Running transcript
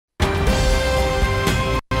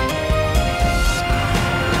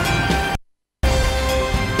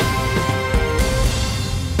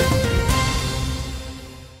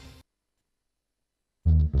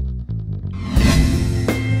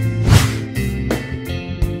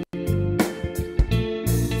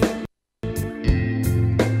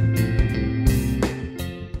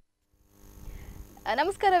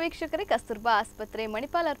ನಮಸ್ಕಾರ ವೀಕ್ಷಕರೇ, ಕಸ್ತೂರ್ಬಾ ಆಸ್ಪತ್ರೆ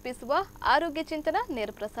ಮಣಿಪಾಲ್ ಅರ್ಪಿಸುವ ಆರೋಗ್ಯ ಚಿಂತನ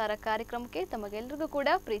ನೇರ ಪ್ರಸಾರ ಕಾರ್ಯಕ್ರಮಕ್ಕೆ ತಮಗೆಲ್ಲರಿಗೂ ಕೂಡ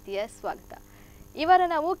ಪ್ರೀತಿಯ ಸ್ವಾಗತ. ಈ ವಾರ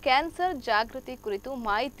ನಾವು ಕ್ಯಾನ್ಸರ್ ಜಾಗೃತಿ ಕುರಿತು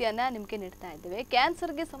ಮಾಹಿತಿಯನ್ನ ನಿಮಗೆ ನೀಡ್ತಾ ಇದ್ದೇವೆ.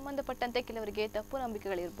 ಕ್ಯಾನ್ಸರ್ಗೆ ಸಂಬಂಧಪಟ್ಟಂತೆ ಕೆಲವರಿಗೆ ತಪ್ಪು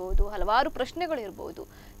ನಂಬಿಕೆಗಳಿರಬಹುದು, ಹಲವಾರು ಪ್ರಶ್ನೆಗಳಿರಬಹುದು.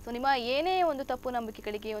 ಸೊ ನಿಮ್ಮ ಏನೇ ಒಂದು ತಪ್ಪು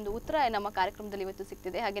ನಂಬಿಕೆಗಳಿಗೆ ಒಂದು ಉತ್ತರ ನಮ್ಮ ಕಾರ್ಯಕ್ರಮದಲ್ಲಿ ಇವತ್ತು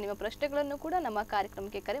ಸಿಗ್ತಿದೆ. ಹಾಗೆ ನಿಮ್ಮ ಪ್ರಶ್ನೆಗಳನ್ನು ಕೂಡ ನಮ್ಮ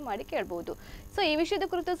ಕಾರ್ಯಕ್ರಮಕ್ಕೆ ಕರೆ ಮಾಡಿ ಕೇಳಬಹುದು. ಸೊ ಈ ವಿಷಯದ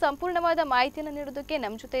ಕುರಿತು ಸಂಪೂರ್ಣವಾದ ಮಾಹಿತಿಯನ್ನು ನೀಡೋದಕ್ಕೆ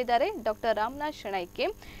ನಮ್ಮ ಜೊತೆ ಇದ್ದಾರೆ ಡಾಕ್ಟರ್ ರಾಮನಾಥ್ ಶೆಣೈಕೆ.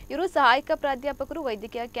 ಇವರು ಸಹಾಯಕ ಪ್ರಾಧ್ಯಾಪಕರು,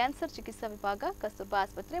 ವೈದ್ಯಕೀಯ ಕ್ಯಾನ್ಸರ್ ಚಿಕಿತ್ಸಾ ವಿಭಾಗ, ಕಸ್ತೂರ್ಬಾ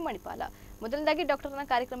ಆಸ್ಪತ್ರೆ ಮಣಿಪಾಲ. ಮೊದಲನೇದಾಗಿ ಡಾಕ್ಟರ್ನ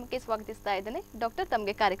ಕಾರ್ಯಕ್ರಮಕ್ಕೆ ಸ್ವಾಗತಿಸ್ತಾ ಇದ್ದೇನೆ. ಡಾಕ್ಟರ್,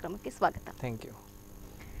 ತಮಗೆ ಕಾರ್ಯಕ್ರಮಕ್ಕೆ ಸ್ವಾಗತ. Thank you.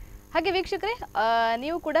 ಹಾಗೆ ವೀಕ್ಷಕರೇ,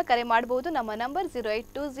 ನೀವು ಕೂಡ ಕರೆ ಮಾಡಬಹುದು. ನಮ್ಮ ನಂಬರ್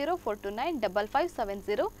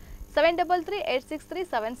 0820429557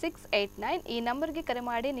 7338637689. ಈ ನಂಬರ್ಗೆ ಕರೆ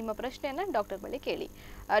ಮಾಡಿ ನಿಮ್ಮ ಪ್ರಶ್ನೆಯನ್ನು ಡಾಕ್ಟರ್ ಬಳಿ ಕೇಳಿ.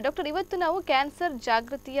 ಡಾಕ್ಟರ್, ಇವತ್ತು ನಾವು ಕ್ಯಾನ್ಸರ್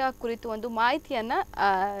ಜಾಗೃತಿಯ ಕುರಿತು ಒಂದು ಮಾಹಿತಿಯನ್ನು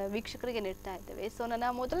ವೀಕ್ಷಕರಿಗೆ ನೀಡ್ತಾ ಇದ್ದೇವೆ. ಸೊ ನನ್ನ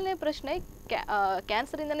ಮೊದಲನೇ ಪ್ರಶ್ನೆ,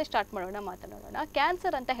 ಕ್ಯಾನ್ಸರಿಂದನೇ ಸ್ಟಾರ್ಟ್ ಮಾತನಾಡೋಣ.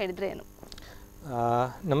 ಕ್ಯಾನ್ಸರ್ ಅಂತ ಹೇಳಿದ್ರೆ ಏನು?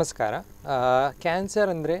 ನಮಸ್ಕಾರ. ಕ್ಯಾನ್ಸರ್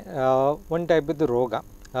ಅಂದರೆ ಒಂದು ಟೈಪದ್ದು ರೋಗ.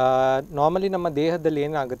 ನಾರ್ಮಲಿ ನಮ್ಮ ದೇಹದಲ್ಲಿ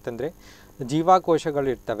ಏನಾಗುತ್ತಂದರೆ ಜೀವಕೋಶಗಳು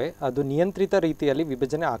ಇರ್ತವೆ, ಅದು ನಿಯಂತ್ರಿತ ರೀತಿಯಲ್ಲಿ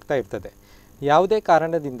ವಿಭಜನೆ ಆಗ್ತಾ ಇರ್ತದೆ. ಯಾವುದೇ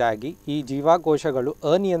ಕಾರಣದಿಂದಾಗಿ ಈ ಜೀವಕೋಶಗಳು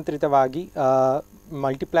ಅನಿಯಂತ್ರಿತವಾಗಿ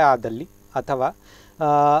ಮಲ್ಟಿಪ್ಲೈ ಆದಲ್ಲಿ ಅಥವಾ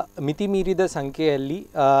ಮಿತಿಮೀರಿದ ಸಂಖ್ಯೆಯಲ್ಲಿ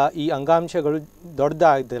ಈ ಅಂಗಾಂಶಗಳು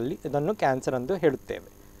ದೊಡ್ಡದಾದಲ್ಲಿ ಇದನ್ನು ಕ್ಯಾನ್ಸರ್ ಎಂದು ಹೇಳುತ್ತೇವೆ.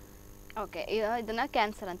 ಓಕೆ, ಇದನ್ನ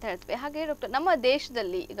ಕ್ಯಾನ್ಸರ್ ಅಂತ ಹೇಳ್ತೀವಿ. ಹಾಗೆ ಡಾಕ್ಟರ್, ನಮ್ಮ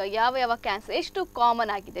ದೇಶದಲ್ಲಿ ಈಗ ಯಾವ ಯಾವ ಕ್ಯಾನ್ಸರ್ ಎಷ್ಟು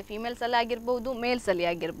ಕಾಮನ್ ಆಗಿದೆ? ಫಿಮೇಲ್ಸ್ ಅಲ್ಲಿ ಆಗಿರ್ಬೋದು, ಮೇಲ್ಸ್ ಅಲ್ಲಿ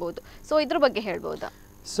ಆಗಿರ್ಬೋದು. ಸೊ ಇದ್ರ ಬಗ್ಗೆ ಹೇಳ್ಬೋದಾ?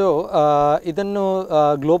 ಸೊ ಇದನ್ನು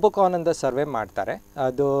ಗ್ಲೋಬೋಕಾನ್ ಅಂತ ಸರ್ವೆ ಮಾಡ್ತಾರೆ.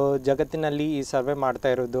 ಅದು ಜಗತ್ತಿನಲ್ಲಿ ಈ ಸರ್ವೆ ಮಾಡ್ತಾ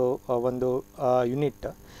ಇರೋದು ಒಂದು ಯೂನಿಟ್.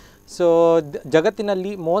 ಸೊ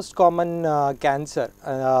ಜಗತ್ತಿನಲ್ಲಿ ಮೋಸ್ಟ್ ಕಾಮನ್ ಕ್ಯಾನ್ಸರ್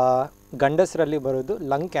ಗಂಡಸರಲ್ಲಿ ಬರೋದು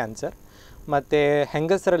ಲಂಗ್ ಕ್ಯಾನ್ಸರ್ ಮತ್ತು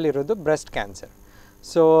ಹೆಂಗಸರಲ್ಲಿರೋದು ಬ್ರೆಸ್ಟ್ ಕ್ಯಾನ್ಸರ್.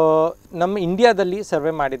 ಸೊ ನಮ್ಮ ಇಂಡಿಯಾದಲ್ಲಿ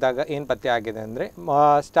ಸರ್ವೆ ಮಾಡಿದಾಗ ಏನು ಪತ್ತೆ ಆಗಿದೆ ಅಂದರೆ,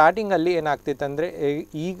 ಸ್ಟಾರ್ಟಿಂಗಲ್ಲಿ ಏನಾಗ್ತಿತ್ತು ಅಂದರೆ,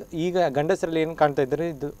 ಈಗ ಗಂಡಸರಲ್ಲಿ ಏನು ಕಾಣ್ತಾ ಇದ್ದರೆ,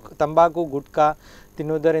 ಇದು ತಂಬಾಕು ಗುಟ್ಕಾ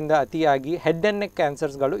ತಿನ್ನೋದರಿಂದ ಅತಿಯಾಗಿ ಹೆಡ್ ಆ್ಯಂಡ್ ನೆಕ್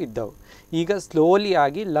ಕ್ಯಾನ್ಸರ್ಸ್ಗಳು ಇದ್ದವು. ಈಗ ಸ್ಲೋಲಿ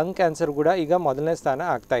ಆಗಿ ಲಂಗ್ ಕ್ಯಾನ್ಸರ್ ಕೂಡ ಈಗ ಮೊದಲನೇ ಸ್ಥಾನ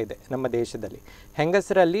ಆಗ್ತಾ ಇದೆ ನಮ್ಮ ದೇಶದಲ್ಲಿ.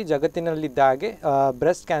 ಹೆಂಗಸರಲ್ಲಿ ಜಗತ್ತಿನಲ್ಲಿದ್ದಾಗೆ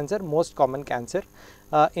breast cancer most common cancer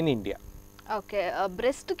in India. Okay,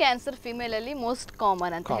 breast cancer female ಅಲ್ಲಿ ಮೋಸ್ಟ್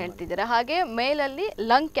ಕಾಮನ್ ಅಂತ ಹೇಳ್ತಿದ್ದೀರಾ. ಹಾಗೆ ಮೇಲ್ ಅಲ್ಲಿ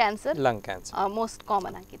ಲಂಗ್ ಕ್ಯಾನ್ಸರ್ ಮೋಸ್ಟ್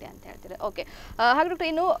ಕಾಮನ್ ಆಗಿದೆ ಅಂತ ಹೇಳ್ತೀರಾ. ಓಕೆ, ಹಾಗೆ ಡಾಕ್ಟರ್,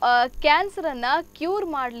 ಇನ್ನು ಕ್ಯಾನ್ಸರ್ ಅನ್ನ ಕ್ಯೂರ್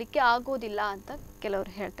ಮಾಡಲಿಕ್ಕೆ ಆಗೋದಿಲ್ಲ ಅಂತ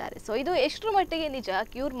ಕೆಲವರು ಹೇಳ್ತಾರೆ. ಸೊ ಇದು ಎಷ್ಟರ ಮಟ್ಟಿಗೆ ನಿಜ?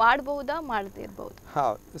 ಕ್ಯೂರ್ ಮಾಡಬಹುದಾ, ಮಾಡದೇ ಇರಬಹುದು?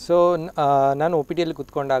 ಹೌದು. ಸೊ ನಾನು ಒ ಪಿ ಡಿಯಲ್ಲಿ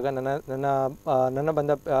ಕೂತ್ಕೊಂಡಾಗ ನನ್ನ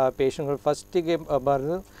ಬಂದ ಪೇಷಂಟ್ಗಳು ಫಸ್ಟಿಗೆ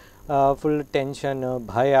ಬರೆದು ಫುಲ್ ಟೆನ್ಷನ್,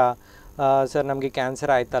 ಭಯ, ಸರ್ ನಮಗೆ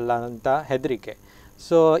ಕ್ಯಾನ್ಸರ್ ಆಯ್ತಲ್ಲ ಅಂತ ಹೆದರಿಕೆ.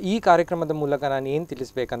 ಸೊ ಈ ಕಾರ್ಯಕ್ರಮದ ಮೂಲಕ ನಾನು ಏನು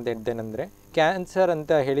ತಿಳಿಸ್ಬೇಕಂತ ಇದ್ದೇನೆಂದರೆ, ಕ್ಯಾನ್ಸರ್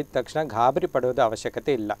ಅಂತ ಹೇಳಿದ ತಕ್ಷಣ ಗಾಬರಿ ಪಡೋದು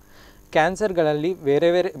ಅವಶ್ಯಕತೆ ಇಲ್ಲ. ಕ್ಯಾನ್ಸರ್ಗಳಲ್ಲಿ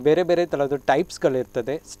ಬೇರೆ ಬೇರೆ ಥರದ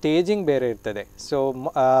ಟೈಪ್ಸ್ಗಳಿರ್ತದೆ, ಸ್ಟೇಜಿಂಗ್ ಬೇರೆ ಇರ್ತದೆ. ಸೊ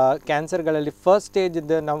ಕ್ಯಾನ್ಸರ್ಗಳಲ್ಲಿ ಫಸ್ಟ್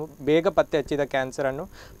ಸ್ಟೇಜಿದ್ದು ನಾವು ಬೇಗ ಪತ್ತೆ ಹಚ್ಚಿದ ಕ್ಯಾನ್ಸರನ್ನು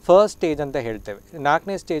ಫಸ್ಟ್ ಸ್ಟೇಜ್ ಅಂತ ಹೇಳ್ತೇವೆ.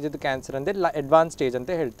 4ನೇ ಸ್ಟೇಜಿದ್ದು ಕ್ಯಾನ್ಸರ್ ಅಂದರೆ ಅಡ್ವಾನ್ಸ್ ಸ್ಟೇಜ್ ಅಂತ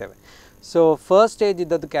ಹೇಳ್ತೇವೆ. ಸೊ ಫಸ್ಟ್ ಸ್ಟೇಜ್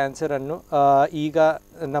ಇದ್ದದ್ದು ಕ್ಯಾನ್ಸರನ್ನು ಈಗ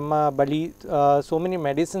ನಮ್ಮ ಬಳಿ so many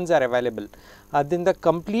medicines are available. ಅದರಿಂದ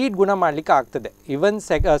ಕಂಪ್ಲೀಟ್ ಗುಣ ಮಾಡಲಿಕ್ಕೆ ಆಗ್ತದೆ. Even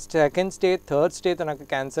second stage, third stage ತನಕ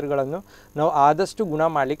ಕ್ಯಾನ್ಸರ್ಗಳನ್ನು ನಾವು ಆದಷ್ಟು ಗುಣ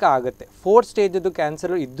ಮಾಡಲಿಕ್ಕೆ ಆಗುತ್ತೆ. 4th ಸ್ಟೇಜದ್ದು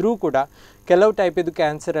ಕ್ಯಾನ್ಸರ್ ಇದ್ದರೂ ಕೂಡ ಕೆಲವು ಟೈಪಿದ್ದು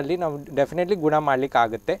ಕ್ಯಾನ್ಸರಲ್ಲಿ ನಾವು ಡೆಫಿನೆಟ್ಲಿ ಗುಣ ಮಾಡಲಿಕ್ಕೆ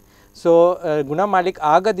ಆಗುತ್ತೆ. ಸೊ ಗುಣ ಮಾಡಲಿಕ್ಕೆ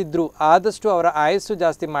ಆಗದಿದ್ದರೂ ಆದಷ್ಟು ಅವರ ಆಯಸ್ಸು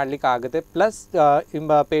ಜಾಸ್ತಿ ಮಾಡಲಿಕ್ಕೆ ಆಗುತ್ತೆ. ಪ್ಲಸ್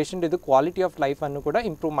ಪೇಷಂಟ್ ಇದು ಕ್ವಾಲಿಟಿ ಆಫ್ ಲೈಫನ್ನು ಕೂಡ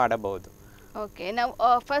ಇಂಪ್ರೂವ್ ಮಾಡಬಹುದು. ಓಕೆ, ನಾವು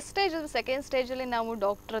ಫಸ್ಟ್ ಸ್ಟೇಜ್, ಸೆಕೆಂಡ್ ಸ್ಟೇಜ್ ಅಲ್ಲಿ ನಾವು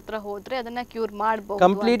ಡಾಕ್ಟರ್ ಹತ್ರ ಹೋದ್ರೆ ಅದನ್ನ ಕ್ಯೂರ್ ಮಾಡಬಹುದು,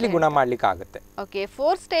 ಕಂಪ್ಲೀಟ್ಲಿ ಗುಣ ಮಾಡಲಿಕ್ಕೆ ಆಗುತ್ತೆ. ಓಕೆ,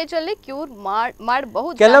 4th ಸ್ಟೇಜ್ ಅಲ್ಲಿ ಕ್ಯೂರ್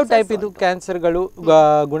ಮಾಡಬಹುದು. ಕೆಲವು ಟೈಪ್ ಇದು ಕ್ಯಾನ್ಸರ್ಗಳು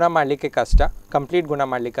ಗುಣ ಮಾಡಲಿಕ್ಕೆ ಕಷ್ಟ, ಕಂಪ್ಲೀಟ್ ಗುಣ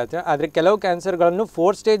ಮಾಡಲಿಕ್ಕೆ ಕಷ್ಟ. ಆದರೆ ಕೆಲವು ಕ್ಯಾನ್ಸರ್ಗಳನ್ನು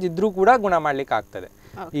 4th ಸ್ಟೇಜ್ ಇದ್ರೂ ಕೂಡ ಗುಣ ಮಾಡಲಿಕ್ಕೆ ಆಗ್ತದೆ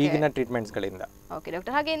ಈಗಿನ ಟ್ರೀಟ್ಮೆಂಟ್ಸ್ಗಳಿಂದ. ಓಕೆ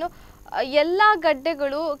ಡಾಕ್ಟರ್, ಹಾಗೆ ಇನ್ನು ಎಲ್ಲಾ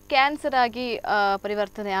ಗಡ್ಡೆಗಳು ಕ್ಯಾನ್ಸರ್ ಆಗಿ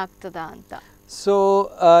ಪರಿವರ್ತನೆ ಆಗ್ತದಾ ಅಂತ? ಸೊ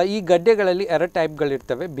ಈ ಗಡ್ಡೆಗಳಲ್ಲಿ 2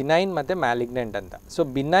 ಟೈಪ್ಗಳಿರ್ತವೆ, ಬಿನೈನ್ ಮತ್ತು ಮ್ಯಾಲಿಗ್ನೆಂಟ್ ಅಂತ. ಸೊ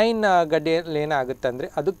ಬಿನೈನ್ ಗಡ್ಡೆಯಲ್ಲಿ ಏನಾಗುತ್ತೆ ಅಂದರೆ,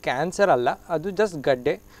 ಅದು ಕ್ಯಾನ್ಸರ್ ಅಲ್ಲ, ಅದು ಜಸ್ಟ್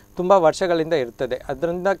ಗಡ್ಡೆ, ತುಂಬ ವರ್ಷಗಳಿಂದ ಇರ್ತದೆ,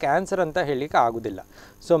 ಅದರಿಂದ ಕ್ಯಾನ್ಸರ್ ಅಂತ ಹೇಳಲಿಕ್ಕೆ ಆಗೋದಿಲ್ಲ.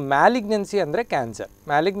 ಸೊ ಮ್ಯಾಲಿಗ್ನೆನ್ಸಿ ಅಂದರೆ ಕ್ಯಾನ್ಸರ್.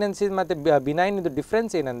 ಮ್ಯಾಲಿಗ್ನೆನ್ಸಿ ಮತ್ತು ಬಿನೈನ್ ಇದು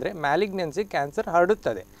ಡಿಫ್ರೆನ್ಸ್ ಏನಂದರೆ, ಮ್ಯಾಲಿಗ್ನೆನ್ಸಿ ಕ್ಯಾನ್ಸರ್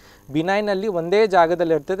ಹರಡುತ್ತದೆ, ಬಿನೈನಲ್ಲಿ ಒಂದೇ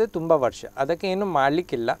ಜಾಗದಲ್ಲಿ ಇರ್ತದೆ ತುಂಬ ವರ್ಷ, ಅದಕ್ಕೆ ಏನು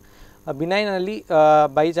ಮಾಡಲಿಕ್ಕಿಲ್ಲ. ಬಿನೈನಲ್ಲಿ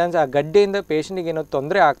ಬೈ ಚಾನ್ಸ್ ಆ ಗಡ್ಡೆಯಿಂದ ಪೇಷಂಟಿಗೆ ಏನೋ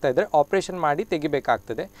ತೊಂದರೆ ಆಗ್ತಾಯಿದ್ರೆ ಆಪ್ರೇಷನ್ ಮಾಡಿ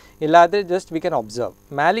ತೆಗಿಬೇಕಾಗ್ತದೆ, ಇಲ್ಲಾದರೆ just we can observe.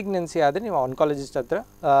 Malignancy ಆದರೆ ನೀವು ಆನ್ಕಾಲಜಿಸ್ಟ್ ಹತ್ರ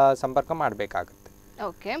ಸಂಪರ್ಕ ಮಾಡಬೇಕಾಗುತ್ತೆ.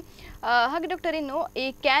 ಓಕೆ, ಹಾಗೆ ಡಾಕ್ಟರ್, ಇನ್ನು ಈ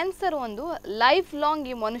ಕ್ಯಾನ್ಸರ್ ಒಂದು ಲೈಫ್ ಲಾಂಗ್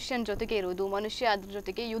ಈ ಮನುಷ್ಯನ ಜೊತೆಗೆ ಇರುವುದು, ಮನುಷ್ಯ ಅದ್ರ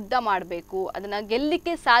ಜೊತೆಗೆ ಯುದ್ಧ ಮಾಡಬೇಕು, ಅದನ್ನು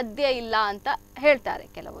ಗೆಲ್ಲಲಿಕ್ಕೆ ಸಾಧ್ಯ ಇಲ್ಲ ಅಂತ ಹೇಳ್ತಾರೆ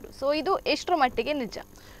ಕೆಲವರು. ಸೊ ಇದು ಎಷ್ಟರ ಮಟ್ಟಿಗೆ ನಿಜ?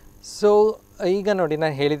 ಸೊ ಈಗ ನೋಡಿ,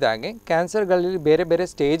 ನಾನು ಹೇಳಿದ ಹಾಗೆ ಕ್ಯಾನ್ಸರ್ಗಳಲ್ಲಿ ಬೇರೆ ಬೇರೆ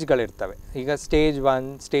ಸ್ಟೇಜ್ಗಳಿರ್ತವೆ. ಈಗ stage 1,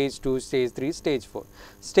 stage 2, stage 3, stage 4.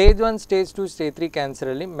 Stage 1, stage 2, stage 3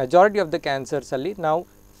 ಕ್ಯಾನ್ಸರಲ್ಲಿ majority of the ಕ್ಯಾನ್ಸರ್ಸಲ್ಲಿ ನಾವು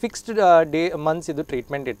ಫಿಕ್ಸ್ಡ್ ಮಂತ್ಸ್ ಇದು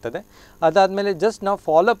ಟ್ರೀಟ್ಮೆಂಟ್ ಇರ್ತದೆ. ಅದಾದಮೇಲೆ ಜಸ್ಟ್ ನಾವು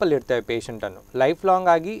ಫಾಲೋಅಪಲ್ಲಿ ಇರ್ತೇವೆ ಪೇಷಂಟನ್ನು. ಲೈಫ್ ಲಾಂಗ್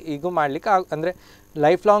ಆಗಿ ಈಗೂ ಮಾಡಲಿಕ್ಕೆ ಅಂದರೆ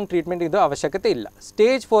ಲೈಫ್ ಲಾಂಗ್ ಟ್ರೀಟ್ಮೆಂಟ್ ಇದು ಅವಶ್ಯಕತೆ ಇಲ್ಲ.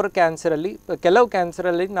 ಸ್ಟೇಜ್ 4 ಕ್ಯಾನ್ಸರಲ್ಲಿ ಕೆಲವು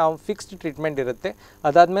ಕ್ಯಾನ್ಸರಲ್ಲಿ ನಾವು ಫಿಕ್ಸ್ಡ್ ಟ್ರೀಟ್ಮೆಂಟ್ ಇರುತ್ತೆ,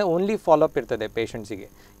 ಅದಾದಮೇಲೆ ಓನ್ಲಿ ಫಾಲೋಅಪ್ ಇರ್ತದೆ ಪೇಷಂಟ್ಸಿಗೆ.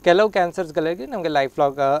 ಕೆಲವು ಕ್ಯಾನ್ಸರ್ಸ್ಗಳಿಗೆ ನಮಗೆ ಲೈಫ್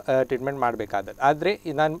ಲಾಂಗ್ ಟ್ರೀಟ್ಮೆಂಟ್ ಮಾಡಬೇಕಾದದ್ದು. ಆದರೆ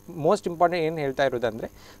ನಾನು ಮೋಸ್ಟ್ ಇಂಪಾರ್ಟೆಂಟ್ ಏನು ಹೇಳ್ತಾ ಇರೋದಂದರೆ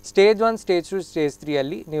ಸ್ಟೇಜ್ 1, ಸ್ಟೇಜ್ 2, ಸ್ಟೇಜ್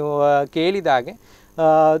 3ಅಲ್ಲಿ ನೀವು ಕೇಳಿದಾಗೆ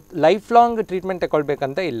ಲೈಫ್ ಲಾಂಗ್ ಟ್ರೀಟ್ಮೆಂಟ್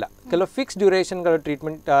ತಗೊಳ್ಬೇಕಂತ ಇಲ್ಲ. ಕೆಲವು ಫಿಕ್ಸ್ ಡ್ಯೂರೇಷನ್ಗಳ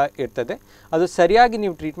ಟ್ರೀಟ್ಮೆಂಟ್ ಇರ್ತದೆ. ಅದು ಸರಿಯಾಗಿ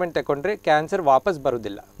ನೀವು ಟ್ರೀಟ್ಮೆಂಟ್ ತಗೊಂಡ್ರೆ ಕ್ಯಾನ್ಸರ್ ವಾಪಸ್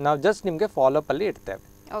ಬರೋದಿಲ್ಲ. ನಾವು ಜಸ್ಟ್ ನಿಮಗೆ ಫಾಲೋಅಪಲ್ಲಿ ಇರ್ತೇವೆ.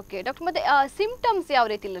 ಓಕೆ ಡಾಕ್ಟರ್, ಮತ್ತೆ ಸಿಂಪ್ಟಮ್ಸ್ ಯಾವ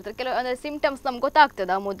ರೀತಿ ಇರ್ತದೆ? ಕೆಲವು ಅಂದರೆ ಸಿಂಪ್ಟಮ್ಸ್ ನಮ್ಗೆ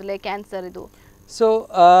ಗೊತ್ತಾಗ್ತದಾ ಮೊದಲೇ ಕ್ಯಾನ್ಸರ್ ಇದು? ಸೊ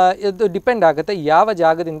ಇದು ಡಿಪೆಂಡ್ ಆಗುತ್ತೆ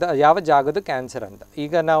ಯಾವ ಜಾಗದ ಕ್ಯಾನ್ಸರ್ ಅಂತ.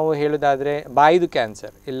 ಈಗ ನಾವು ಹೇಳೋದಾದರೆ ಬಾಯಿದು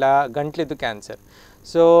ಕ್ಯಾನ್ಸರ್ ಇಲ್ಲ ಗಂಟ್ಲಿದು ಕ್ಯಾನ್ಸರ್.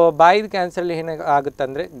 ಸೊ ಬಾಯಿದು ಕ್ಯಾನ್ಸರಲ್ಲಿ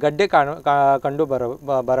ಏನಾಗುತ್ತಂದರೆ ಗಡ್ಡೆ ಕಂಡು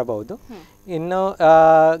ಬರಬಹುದು. ಇನ್ನು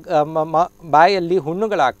ಬಾಯಲ್ಲಿ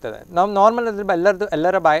ಹುಣ್ಣುಗಳಾಗ್ತದೆ. ನಾವು ನಾರ್ಮಲ್ ಅಂದರೆ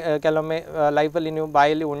ಎಲ್ಲರ ಕೆಲವೊಮ್ಮೆ ಲೈಫಲ್ಲಿ ನೀವು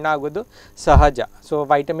ಬಾಯಲ್ಲಿ ಹುಣ್ಣಾಗೋದು ಸಹಜ. ಸೊ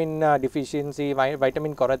ವೈಟಮಿನ್ ಡಿಫಿಷಿಯನ್ಸಿ,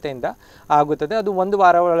 ವೈಟಮಿನ್ ಕೊರತೆಯಿಂದ ಆಗುತ್ತದೆ. ಅದು 1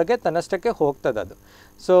 ವಾರ ಒಳಗೆ ತನ್ನಷ್ಟಕ್ಕೆ ಹೋಗ್ತದೆ ಅದು.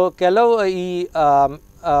 ಸೊ ಕೆಲವು ಈ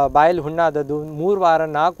ಬಾಯಲ್ಲಿ ಹುಣ್ಣಾದದ್ದು 3 ವಾರ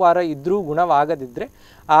 4 ವಾರ ಇದ್ದರೂ ಗುಣವಾಗದಿದ್ದರೆ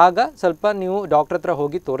ಆಗ ಸ್ವಲ್ಪ ನೀವು ಡಾಕ್ಟ್ರ್ ಹತ್ರ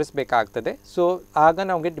ಹೋಗಿ ತೋರಿಸ್ಬೇಕಾಗ್ತದೆ. ಸೊ ಆಗ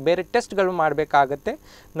ನಮಗೆ ಬೇರೆ ಟೆಸ್ಟ್ಗಳು ಮಾಡಬೇಕಾಗತ್ತೆ,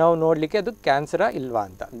 ನಾವು ನೋಡಲಿಕ್ಕೆ ಅದು ಕ್ಯಾನ್ಸರಾ ಇಲ್ವಾ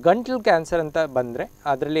ಅಂತ. ಗಂಟ್ಲು ಕ್ಯಾನ್ಸರ್ ಅಂತ ಬಂದರೆ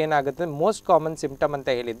ಅದರಲ್ಲಿ ಏನಾಗುತ್ತೆ, ಮೋಸ್ಟ್ ಕಾಮನ್ ಸಿಂಪ್ಟಮ್ ಅಂತ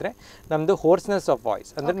ಹೇಳಿದರೆ ನಮ್ಮದು ಹೋರ್ಸ್ನೆಸ್ ಆಫ್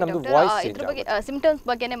ವಾಯ್ಸ್, ಅಂದರೆ ನಮ್ಮದು ವಾಯ್ಸ್ ಚೇಂಜ್ ಆಗುತ್ತೆ. ಸಿಂಪ್ಟಮ್ಸ್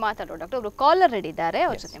ಬಗ್ಗೆನೇ ಮಾತಾಡೋಣ ಡಾಕ್ಟರ್. ಒಬ್ರು ಕಾಲರ್ ರೆಡಿ ಇದ್ದಾರೆ,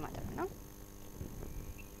 ಅವ್ರ ಜೊತೆ ಮಾತಾಡೋಣ.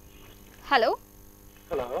 ಹಲೋ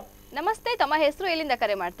ಹಲೋ, ನಮಸ್ತೆ. ತಮ್ಮ ಹೆಸರು, ಎಲ್ಲಿಂದ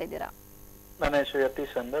ಕರೆ ಮಾಡ್ತಾ ಇದ್ದೀರಾ? ನನ್ನ ಹೆಸರು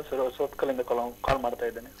ಯತೀಶ್ ಅಂತ ಸೋತ್ಕಲಿಂದ ಕಾಲ್ ಮಾಡ್ತಾ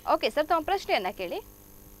ಇದ್ದೇನೆ. ಓಕೆ ಸರ್, ತಮ್ಮ ಪ್ರಶ್ನೆಯನ್ನ ಕೇಳಿ.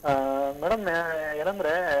 ಮೇಡಮ್,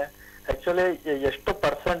 ಏನಂದ್ರೆ ಆಕ್ಚುಲಿ ಎಷ್ಟು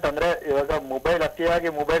ಪರ್ಸೆಂಟ್ ಅಂದ್ರೆ ಇವಾಗ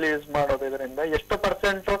ಅತಿಯಾಗಿ ಮೊಬೈಲ್ ಯೂಸ್ ಮಾಡೋದ್ರಿಂದ ಎಷ್ಟು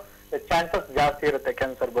ಪರ್ಸೆಂಟ್ ಚಾನ್ಸಸ್ ಜಾಸ್ತಿ ಇರುತ್ತೆ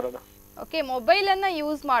ಕ್ಯಾನ್ಸರ್ ಬರೋದು? ಓಕೆ, ಮೊಬೈಲ್ ಅನ್ನ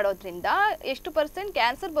ಯೂಸ್ ಮಾಡೋದ್ರಿಂದ ಎಷ್ಟು ಪರ್ಸೆಂಟ್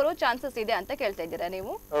ಕ್ಯಾನ್ಸರ್ ಬರೋ ಚಾನ್ಸಸ್ ಇದೆ ಅಂತ ಕೇಳ್ತಾ ಇದ್ದೀರಾ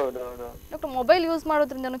ನೀವು? ಡಾಕ್ಟರ್, ಮೊಬೈಲ್ ಯೂಸ್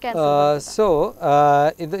ಮಾಡೋದ್ರಿಂದ ಕ್ಯಾನ್ಸರ್? ಸೊ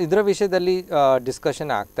ಇದರ ವಿಷಯದಲ್ಲಿ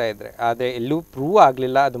ಡಿಸ್ಕಷನ್ ಆಗ್ತಾ ಇದ್ರೆ, ಆದರೆ ಎಲ್ಲೂ ಪ್ರೂವ್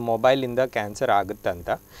ಆಗಲಿಲ್ಲ ಅದು ಮೊಬೈಲಿಂದ ಕ್ಯಾನ್ಸರ್ ಆಗುತ್ತೆ ಅಂತ.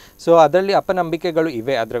 ಸೊ ಅದರಲ್ಲಿ ಅಪನಂಬಿಕೆಗಳು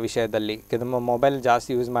ಇವೆ ಅದರ ವಿಷಯದಲ್ಲಿ. ನಮ್ಮ ಮೊಬೈಲ್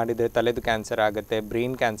ಜಾಸ್ತಿ ಯೂಸ್ ಮಾಡಿದರೆ ತಲೆದು ಕ್ಯಾನ್ಸರ್ ಆಗುತ್ತೆ,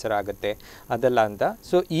 ಬ್ರೈನ್ ಕ್ಯಾನ್ಸರ್ ಆಗುತ್ತೆ ಅದೆಲ್ಲ ಅಂತ.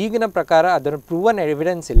 ಸೊ ಈಗಿನ ಪ್ರಕಾರ ಅದರ ಪ್ರೂವನ್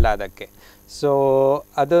ಎವಿಡೆನ್ಸ್ ಇಲ್ಲ ಅದಕ್ಕೆ. ಸೊ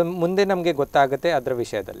ಅದು ಮುಂದೆ ನಮಗೆ ಗೊತ್ತಾಗುತ್ತೆ ಅದರ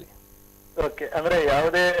ವಿಷಯದಲ್ಲಿ. ಓಕೆ, ಅಂದ್ರೆ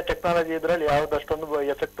ಯಾವುದೇ ಟೆಕ್ನಾಲಜಿ ಇದ್ರಲ್ಲಿ ಯಾವುದಷ್ಟೊಂದು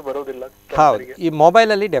ಎಫೆಕ್ಟ್ ಬರೋದಿಲ್ಲ. ಹೌದು, ಈ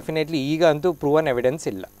ಮೊಬೈಲಲ್ಲಿ ಡೆಫಿನೆಟ್ಲಿ ಈಗ ಅಂತೂ ಪ್ರೂವನ್ ಎವಿಡೆನ್ಸ್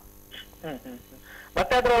ಇಲ್ಲ.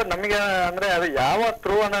 ಮತ್ತೆ ಅದ್ರ ನಮಗೆ ಅಂದ್ರೆ ಅದು ಯಾವ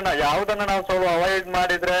ಯಾವುದನ್ನ ನಾವು ಸ್ವಲ್ಪ ಅವಾಯ್ಡ್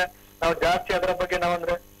ಮಾಡಿದ್ರೆ ನಾವು ಜಾಸ್ತಿ ಅದರ ಬಗ್ಗೆ ನಾವು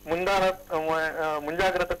ಅಂದ್ರೆ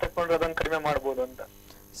ಮುಂಜಾಗ್ರತೆ ತಗೊಂಡ್ರೆ ಅದನ್ನು ಕಡಿಮೆ ಮಾಡ್ಬೋದು ಅಂತ.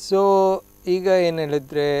 ಸೊ ಈಗ ಏನು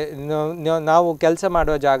ಹೇಳಿದ್ರೆ, ನಾವು ಕೆಲಸ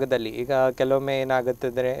ಮಾಡುವ ಜಾಗದಲ್ಲಿ ಈಗ ಕೆಲವೊಮ್ಮೆ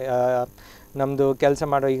ಏನಾಗುತ್ತದೆ, ನಮ್ಮದು ಕೆಲಸ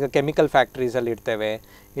ಮಾಡೋ ಈಗ ಕೆಮಿಕಲ್ ಫ್ಯಾಕ್ಟ್ರೀಸಲ್ಲಿ ಇರ್ತೇವೆ,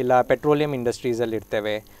 ಇಲ್ಲ ಪೆಟ್ರೋಲಿಯಂ ಇಂಡಸ್ಟ್ರೀಸಲ್ಲಿ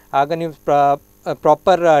ಇರ್ತೇವೆ. ಆಗ ನೀವು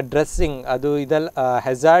ಪ್ರಾಪರ್ ಡ್ರೆಸ್ಸಿಂಗ್ ಅದು ಇದೆಲ್ಲ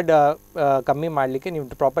ಹೆಜಾರ್ಡ್ ಕಮ್ಮಿ ಮಾಡಲಿಕ್ಕೆ ನೀವು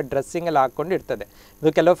ಪ್ರಾಪರ್ ಡ್ರೆಸ್ಸಿಂಗ್ ಎಲ್ಲ ಹಾಕ್ಕೊಂಡು ಇರ್ತದೆ.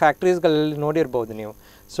 ಇದು ಕೆಲವು ಫ್ಯಾಕ್ಟ್ರೀಸ್ಗಳಲ್ಲಿ ನೋಡಿರ್ಬೋದು ನೀವು.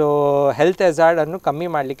 ಸೊ ಹೆಲ್ತ್ ಹೆಜಾರ್ಡನ್ನು ಕಮ್ಮಿ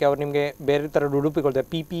ಮಾಡಲಿಕ್ಕೆ ಅವ್ರು ನಿಮಗೆ ಬೇರೆ ಥರ ಉಡುಪಿ ಕೊಡ್ತಾರೆ,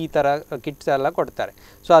 PPE ಥರ ಕಿಟ್ಸ್ ಎಲ್ಲ ಕೊಡ್ತಾರೆ.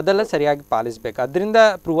 ಸೊ ಅದೆಲ್ಲ ಸರಿಯಾಗಿ ಪಾಲಿಸಬೇಕು. ಅದರಿಂದ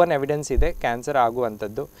ಪ್ರೂವನ್ ಎವಿಡೆನ್ಸ್ ಇದೆ ಕ್ಯಾನ್ಸರ್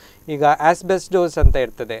ಆಗುವಂಥದ್ದು. ಈಗ ಆಸ್ಬೆಸ್ಟೋಸ್ ಅಂತ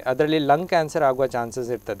ಇರ್ತದೆ, ಅದರಲ್ಲಿ ಲಂಗ್ ಕ್ಯಾನ್ಸರ್ ಆಗುವ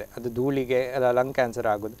ಚಾನ್ಸಸ್ ಇರ್ತದೆ. ಅದು ಧೂಳಿಗೆ ಲಂಗ್ ಕ್ಯಾನ್ಸರ್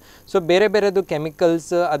ಆಗೋದು. ಸೊ ಬೇರೆ ಬೇರೆದು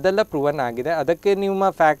ಕೆಮಿಕಲ್ಸ್ ಅದೆಲ್ಲ ಪ್ರೂವನ್ ಆಗಿದೆ. ಅದಕ್ಕೆ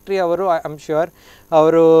ನಿಮ್ಮ ಫ್ಯಾಕ್ಟ್ರಿ ಅವರು ಐ ಆಮ್ ಶ್ಯೂರ್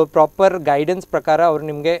ಅವರು ಪ್ರಾಪರ್ ಗೈಡೆನ್ಸ್ ಪ್ರಕಾರ ಅವರು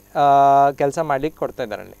ನಿಮಗೆ ಕೆಲಸ ಮಾಡಲಿಕ್ಕೆ ಕೊಡ್ತಾ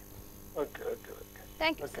ಇದ್ದಾರೆ ಅಲ್ಲಿ. Okay okay okay,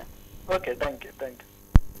 thank you sir. Okay, thank you thank you.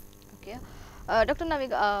 Okay doctor,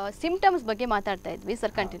 ನಾವೀಗ ಸಿಂಪ್ಟಮ್ಸ್ ಬಗ್ಗೆ ಮಾತಾಡ್ತಾ ಇದ್ವಿ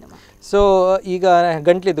ಸರ್, ಕಂಟಿನ್ಯೂ ಮಾಡಿ. ಸೊ ಈಗ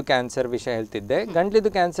ಗಂಟ್ಲಿದು ಕ್ಯಾನ್ಸರ್ ವಿಷಯ ಹೇಳ್ತಿದ್ದೆ. ಗಂಟ್ಲಿದು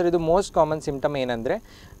ಕ್ಯಾನ್ಸರ್ ಇದು ಮೋಸ್ಟ್ ಕಾಮನ್ ಸಿಂಪ್ಟಮ್ ಏನಂದರೆ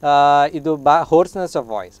ಇದು ಹೋರ್ಸ್ನೆಸ್ ಆಫ್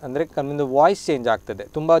ವಾಯ್ಸ್, ಅಂದರೆ ನಮ್ಮದು ವಾಯ್ಸ್ ಚೇಂಜ್ ಆಗ್ತದೆ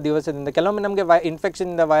ತುಂಬ ದಿವಸದಿಂದ. ಕೆಲವೊಮ್ಮೆ ನಮಗೆ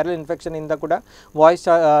ಇನ್ಫೆಕ್ಷನಿಂದ, ವೈರಲ್ ಇನ್ಫೆಕ್ಷನಿಂದ ಕೂಡ ವಾಯ್ಸ್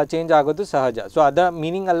ಚೇಂಜ್ ಆಗೋದು ಸಹಜ. ಸೊ ಅದರ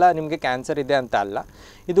ಮೀನಿಂಗ್ ಅಲ್ಲ ನಿಮಗೆ ಕ್ಯಾನ್ಸರ್ ಇದೆ ಅಂತ ಅಲ್ಲ.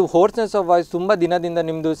 ಇದು ಹೋರ್ಸ್ನೆಸ್ ಆಫ್ ವಾಯ್ಸ್ ತುಂಬ ದಿನದಿಂದ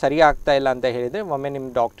ನಿಮ್ಮದು ಸರಿ ಆಗ್ತಾ ಇಲ್ಲ ಅಂತ ಹೇಳಿದರೆ ಒಮ್ಮೆ ನಿಮ್ಮ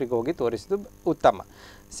ಡಾಕ್ಟ್ರಿಗೆ ಹೋಗಿ ತೋರಿಸೋದು ಉತ್ತಮ.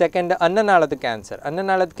 ಸೆಕೆಂಡ್, ಅನ್ನನಾಳದ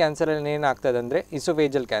ಕ್ಯಾನ್ಸರಲ್ಲಿ ಏನಾಗ್ತದೆ ಅಂದರೆ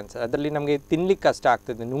ಇಸೋಫೇಜಲ್ ಕ್ಯಾನ್ಸರ್. ಅದರಲ್ಲಿ ನಮಗೆ ತಿನ್ಲಿಕ್ಕೆ ಕಷ್ಟ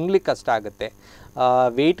ಆಗ್ತದೆ, ನುಂಗ್ಲಿಕ್ಕೆ ಕಷ್ಟ ಆಗುತ್ತೆ,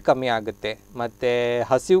 ವೆಯ್ಟ್ ಕಮ್ಮಿ ಆಗುತ್ತೆ, ಮತ್ತು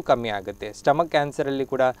ಹಸಿವು ಕಮ್ಮಿ ಆಗುತ್ತೆ. ಸ್ಟಮಕ್ ಕ್ಯಾನ್ಸರಲ್ಲಿ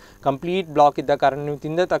ಕೂಡ ಕಂಪ್ಲೀಟ್ ಬ್ಲಾಕ್ ಇದ್ದ ಕಾರಣ ನೀವು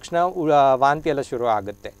ತಿಂದ ತಕ್ಷಣ ವಾಂತಿ ಎಲ್ಲ ಶುರು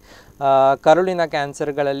ಆಗುತ್ತೆ. ಕರುಳಿನ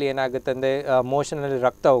ಕ್ಯಾನ್ಸರ್ಗಳಲ್ಲಿ ಏನಾಗುತ್ತೆ ಅಂದರೆ ಮೋಷನಲ್ಲಿ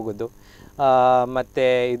ರಕ್ತ ಹೋಗೋದು, ಮತ್ತು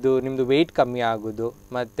ಇದು ನಿಮ್ಮದು ವೆಯ್ಟ್ ಕಮ್ಮಿ ಆಗೋದು,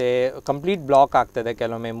 ಮತ್ತು ಕಂಪ್ಲೀಟ್ ಬ್ಲಾಕ್ ಆಗ್ತದೆ.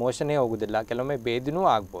 ಕೆಲವೊಮ್ಮೆ ಮೋಷನೇ ಹೋಗೋದಿಲ್ಲ, ಕೆಲವೊಮ್ಮೆ ಬೇದಿನೂ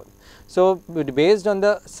ಆಗ್ಬೋದು. So based on the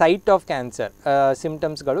site of cancer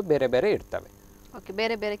ಸಿಂಪ್ಟಮ್ಸ್ಗಳು ಬೇರೆ ಬೇರೆ ಇರ್ತವೆ. ಓಕೆ,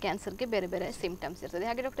 ಬೇರೆ ಬೇರೆ ಕ್ಯಾನ್ಸರ್ಗೆ ಬೇರೆ ಬೇರೆ ಸಿಂಪ್ಟಮ್ಸ್ ಇರ್ತದೆ.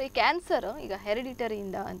 ಹಾಗೆ ಡಾಕ್ಟರ್, ಈ ಕ್ಯಾನ್ಸರ್ ಈಗ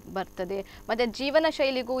ಹೆರಿಡಿಟರಿಯಿಂದ ಬರ್ತದೆ, ಮತ್ತು ಜೀವನ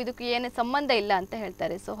ಶೈಲಿಗೂ ಇದಕ್ಕೆ ಏನೇ ಸಂಬಂಧ ಇಲ್ಲ ಅಂತ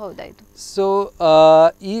ಹೇಳ್ತಾರೆ. ಸೊ ಹೌದಾ ಇದು? ಸೊ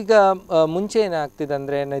ಈಗ ಮುಂಚೆ ಏನಾಗ್ತಿದೆ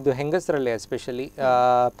ಅಂದರೆ, ಇದು ಹೆಂಗಸರಲ್ಲಿ ಎಸ್ಪೆಷಲಿ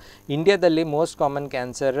ಇಂಡಿಯಾದಲ್ಲಿ ಮೋಸ್ಟ್ ಕಾಮನ್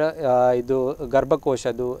ಕ್ಯಾನ್ಸರ್ ಇದು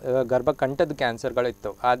ಗರ್ಭಕೋಶದ್ದು, ಗರ್ಭಕಂಠದ ಕ್ಯಾನ್ಸರ್ಗಳು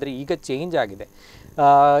ಇತ್ತು. ಆದರೆ ಈಗ ಚೇಂಜ್ ಆಗಿದೆ.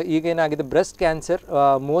 ಈಗೇನಾಗಿದೆ, ಬ್ರೆಸ್ಟ್ ಕ್ಯಾನ್ಸರ್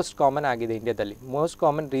ಮೋಸ್ಟ್ ಕಾಮನ್ ಆಗಿದೆ ಇಂಡಿಯಾದಲ್ಲಿ. ಮೋಸ್ಟ್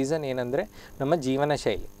ಕಾಮನ್ ರೀಸನ್ ಏನಂದರೆ ನಮ್ಮ ಜೀವನ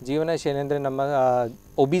ಶೈಲಿ ಅಂದರೆ ನಮ್ಮ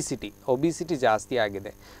ಒಬಿಸಿಟಿ ಜಾಸ್ತಿ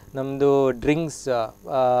ಆಗಿದೆ. ನಮ್ಮದು ಡ್ರಿಂಕ್ಸ್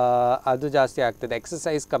ಅದು ಜಾಸ್ತಿ ಆಗ್ತದೆ,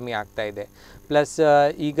 ಎಕ್ಸಸೈಸ್ ಕಮ್ಮಿ ಆಗ್ತಾ ಇದೆ. ಪ್ಲಸ್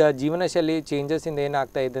ಈಗ ಜೀವನ ಶೈಲಿ ಚೇಂಜಸ್ಸಿಂದ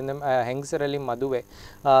ಏನಾಗ್ತಾ ಇದೆ ಅಂದರೆ, ಹೆಂಗಸರಲ್ಲಿ ಮದುವೆ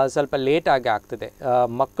ಸ್ವಲ್ಪ ಲೇಟಾಗಿ ಆಗ್ತದೆ,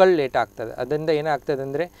 ಮಕ್ಕಳು ಲೇಟ್ ಆಗ್ತದೆ. ಅದರಿಂದ ಏನಾಗ್ತದೆ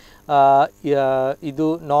ಅಂದರೆ, ಇದು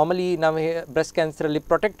ನಾರ್ಮಲಿ ನಾವು ಬ್ರೆಸ್ಟ್ ಕ್ಯಾನ್ಸರಲ್ಲಿ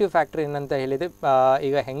ಪ್ರೊಟೆಕ್ಟಿವ್ ಫ್ಯಾಕ್ಟರ್ ಏನಂತ ಹೇಳಿದರೆ,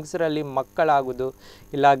 ಈಗ ಹೆಂಗಸರಲ್ಲಿ ಮಕ್ಕಳಾಗೋದು,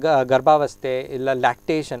 ಇಲ್ಲ ಗರ್ಭಾವಸ್ಥೆ, ಇಲ್ಲ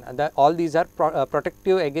lactation, all these are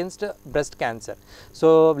protective against breast cancer. So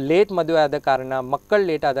late ಮದುವೆ ಆದ ಕಾರಣ, ಮಕ್ಕಳು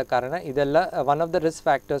ಲೇಟ್ ಆದ ಕಾರಣ, ಇದೆಲ್ಲ one of the risk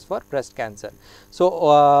factors for breast cancer. So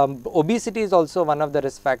obesity is also one of the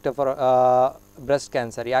risk factor for breast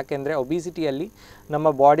cancer. ಯಾಕೆಂದರೆ ಒಬಿಸಿಟಿಯಲ್ಲಿ ನಮ್ಮ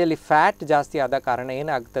ಬಾಡಿಯಲ್ಲಿ ಫ್ಯಾಟ್ ಜಾಸ್ತಿ ಆದ ಕಾರಣ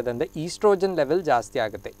ಏನಾಗ್ತದೆ ಅಂದರೆ, ಈಸ್ಟ್ರೋಜನ್ ಲೆವೆಲ್ ಜಾಸ್ತಿ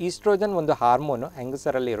ಆಗುತ್ತೆ. ಈಸ್ಟ್ರೋಜನ್ ಒಂದು ಹಾರ್ಮೋನು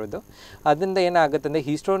ಹೆಂಗಸರಲ್ಲಿ ಇರೋದು. ಅದರಿಂದ ಏನಾಗುತ್ತೆ ಅಂದರೆ,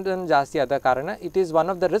 ಈಸ್ಟ್ರೋಜನ್ ಜಾಸ್ತಿ ಆದ ಕಾರಣ it is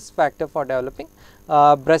one of the risk factor for developing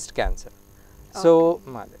breast cancer. So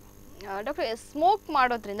doctor, smoke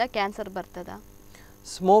ಮಾಡೋದ್ರಿಂದ ಕ್ಯಾನ್ಸರ್ ಬರ್ತದಾ?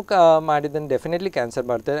 ಸ್ಮೋಕ್ ಮಾಡಿದ್ರೆ ಡೆಫಿನೆಟ್ಲಿ ಕ್ಯಾನ್ಸರ್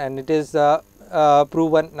ಬರ್ತದೆ, ಆ್ಯಂಡ್ ಇಟ್ ಈಸ್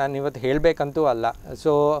ಪ್ರೂವನ್. ನಾನು ಇವತ್ತು ಹೇಳಬೇಕಂತೂ ಅಲ್ಲ.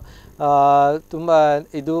 ಸೊ ತುಂಬ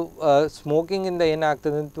ಇದು ಸ್ಮೋಕಿಂಗಿಂದ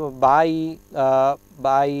ಏನಾಗ್ತದೆ ಅಂತ,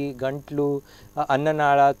 ಬಾಯಿ, ಗಂಟ್ಲು,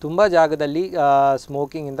 ಅನ್ನನಾಳ ತುಂಬ ಜಾಗದಲ್ಲಿ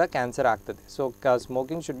ಸ್ಮೋಕಿಂಗಿಂದ ಕ್ಯಾನ್ಸರ್ ಆಗ್ತದೆ. So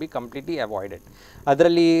smoking should be completely avoided.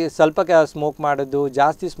 ಅದರಲ್ಲಿ ಸ್ವಲ್ಪ ಸ್ಮೋಕ್ ಮಾಡೋದು,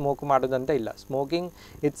 ಜಾಸ್ತಿ ಸ್ಮೋಕ್ ಮಾಡೋದು ಅಂತ ಇಲ್ಲ. Smoking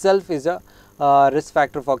it self is a risk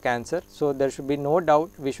factor for cancer, so there should be no doubt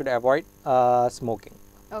we should avoid smoking.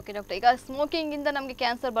 Okay doctor, ಈಗ ಸ್ಮೋಕಿಂಗ್ ಇಂದ ನಮಗೆ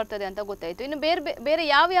ಕ್ಯಾನ್ಸರ್ ಬರ್ತದೆ ಅಂತ ಗೊತ್ತಾಯಿತು. ಇನ್ನು ಬೇರೆ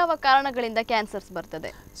ಯಾವ ಕಾರಣಗಳಿಂದ ಕ್ಯಾನ್ಸರ್ಸ್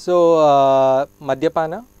ಬರ್ತದೆ? ಸೊ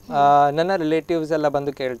ಮದ್ಯಪಾನ, ನನ್ನ ರಿಲೇಟಿವ್ಸ್ ಎಲ್ಲ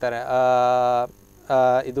ಬಂದು ಕೇಳ್ತಾರೆ,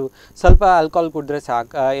 ಇದು ಸ್ವಲ್ಪ ಆಲ್ಕೋಹಾಲ್ ಕುಡಿದ್ರೆ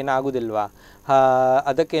ಸಾಕು, ಏನಾಗೋದಿಲ್ವಾ,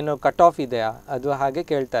 ಅದಕ್ಕೇನು ಕಟ್ ಆಫ್ ಇದೆಯಾ, ಅದು ಹಾಗೆ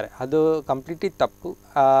ಕೇಳ್ತಾರೆ. ಅದು ಕಂಪ್ಲೀಟ್ಲಿ ತಪ್ಪು.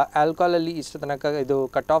 ಆಲ್ಕೋಹಾಲಲ್ಲಿ ಇಷ್ಟು ತನಕ ಇದು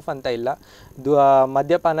ಕಟ್ ಆಫ್ ಅಂತ ಇಲ್ಲ.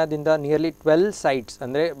 ಮದ್ಯಪಾನದಿಂದ ನಿಯರ್ಲಿ 12 ಸೈಟ್ಸ್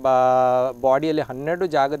ಅಂದರೆ ಬಾಡಿಯಲ್ಲಿ 12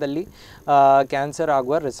 ಜಾಗದಲ್ಲಿ ಕ್ಯಾನ್ಸರ್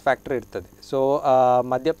ಆಗುವ ರಿಸ್ಕ್ ಫ್ಯಾಕ್ಟರ್ ಇರ್ತದೆ. ಸೊ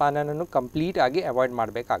ಮದ್ಯಪಾನನೂ ಕಂಪ್ಲೀಟ್ ಆಗಿ ಅವಾಯ್ಡ್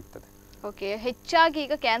ಮಾಡಬೇಕಾಗ್ತದೆ. ಓಕೆ, ಹೆಚ್ಚಾಗಿ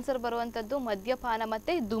ಈಗ ಕ್ಯಾನ್ಸರ್ ಬರುವಂತದ್ದು ಮದ್ಯಪಾನ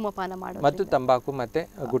ಮತ್ತೆ ಧೂಮಪಾನ ಮಾಡೋದು ಮತ್ತು ತಂಬಾಕು ಮತ್ತೆ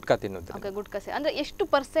ಗುಟ್ಕಾ ತಿನ್ನೋದು. ಓಕೆ, ಗುಟ್ಕಾ ಅಂದ್ರೆ ಎಷ್ಟು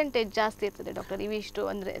ಪರ್ಸೆಂಟೇಜ್ ಜಾಸ್ತಿ ಇರ್ತದೆ ಡಾಕ್ಟರ್ ಇವಿಷ್ಟು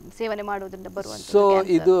ಅಂದ್ರೆ ಸೇವನೆ ಮಾಡೋದ್ರಿಂದ ಬರುವಂತ? ಸೊ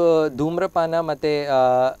ಇದು ಧೂಮ್ರಪಾನ ಮತ್ತೆ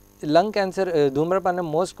ಲಂಗ್ ಕ್ಯಾನ್ಸರ್. ಧೂಮ್ರಪಾನ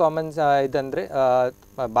ಮೋಸ್ಟ್ ಕಾಮನ್ ಇದಂದರೆ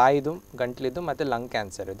ಬಾಯಿದು, ಗಂಟ್ಲಿದ್ದು ಮತ್ತು ಲಂಗ್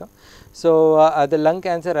ಕ್ಯಾನ್ಸರ್ ಇದು. ಸೊ ಅದು lung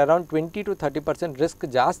cancer around 20 to 30% risk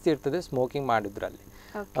ಜಾಸ್ತಿ ಇರ್ತದೆ ಸ್ಮೋಕಿಂಗ್ ಮಾಡಿದ್ರಲ್ಲಿ.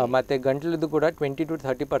 ಮತ್ತು ಗಂಟ್ಲದ್ದು ಕೂಡ 20 to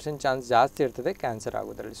 30% ಚಾನ್ಸ್ ಜಾಸ್ತಿ ಇರ್ತದೆ ಕ್ಯಾನ್ಸರ್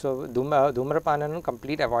ಆಗೋದ್ರಲ್ಲಿ. ಸೊ ಧೂಮ್ರಪಾನನೂ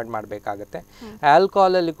ಕಂಪ್ಲೀಟ್ ಅವಾಯ್ಡ್ ಮಾಡಬೇಕಾಗತ್ತೆ.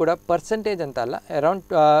 ಆಲ್ಕೋಹಾಲಲ್ಲಿ ಕೂಡ ಪರ್ಸೆಂಟೇಜ್ ಅಂತ ಅಲ್ಲ, ಅರೌಂಡ್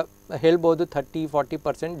ಹೇಳ್ಬೋದು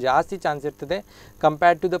 30-40% ಜಾಸ್ತಿ ಚಾನ್ಸ್ ಇರ್ತದೆ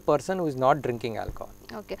compared to the person who is not drinking alcohol.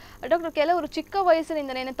 Okay doctor, ಕೆಲವರು ಚಿಕ್ಕ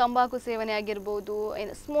ವಯಸ್ಸಿನಿಂದನೇ ತಂಬಾಕು ಸೇವನೆ ಆಗಿರ್ಬೋದು,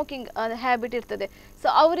 ಸ್ಮೋಕಿಂಗ್ ಹ್ಯಾಬಿಟ್ ಇರ್ತದೆ. ಸೊ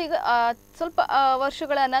ಅವರಿಗೆ ಸ್ವಲ್ಪ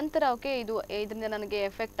ವರ್ಷಗಳ ನಂತರ ಓಕೆ ಇದರಿಂದ ನನಗೆ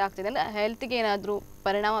ಎಫೆಕ್ಟ್ ಆಗ್ತಿದೆ ಅಂದರೆ ಹೆಲ್ತ್ಗೆ ಏನಾದರೂ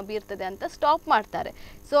ಪರಿಣಾಮ ಬೀರ್ತದೆ ಅಂತ ಸ್ಟಾಪ್ ಮಾಡ್ತಾರೆ.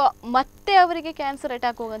 ಸೊ ಮತ್ತೆ ಅವರಿಗೆ ಕ್ಯಾನ್ಸರ್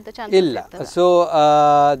ಅಟ್ಯಾಕ್ ಹೋಗುವಂಥ ಚಾನ್ಸ್ ಇಲ್ಲ. ಸೊ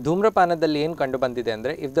ಧೂಮ್ರಪಾನದಲ್ಲಿ ಏನು ಕಂಡು ಬಂದಿದೆ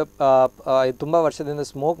ಅಂದರೆ, ಇಫ್ ದ ತುಂಬ ವರ್ಷದಿಂದ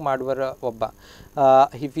ಸ್ಮೋಕ್ ಮಾಡುವರ ಒಬ್ಬ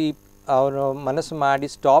ಅವನು ಮನಸ್ಸು ಮಾಡಿ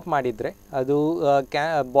ಸ್ಟಾಪ್ ಮಾಡಿದರೆ ಅದು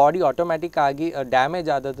ಬಾಡಿ ಆಟೋಮ್ಯಾಟಿಕ್ ಆಗಿ ಡ್ಯಾಮೇಜ್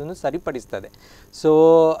ಆದದನ್ನು ಸರಿಪಡಿಸ್ತದೆ. ಸೊ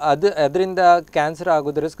ಅದರಿಂದ ಕ್ಯಾನ್ಸರ್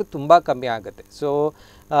ಆಗೋದು ರಿಸ್ಕ್ ತುಂಬ ಕಮ್ಮಿ ಆಗುತ್ತೆ. So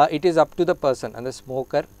it is up to the person, ಅಂದರೆ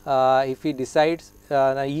ಸ್ಮೋಕರ್ ಇಫ್ ಈ ಡಿಸೈಡ್ಸ್.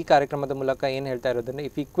 ಈ ಕಾರ್ಯಕ್ರಮದ ಮೂಲಕ ಏನು ಹೇಳ್ತಾ ಇರೋದಂದರೆ,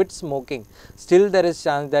 ಇಫ್ ಈ quit smoking still there is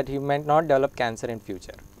chance that he might not develop cancer in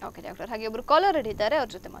future. Okay doctor, ಹಾಗೆ ಒಬ್ಬರು ಕಾಲರ್ ಇದ್ದಾರೆ, ಅವ್ರ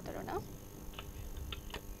ಜೊತೆ ಮಾತಾಡೋಣ.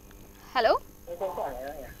 ಹಲೋ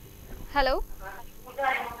ಹಲೋ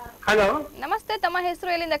ಹಲೋ, ನಮಸ್ತೆ. ತಮ್ಮ ಹೆಸರು,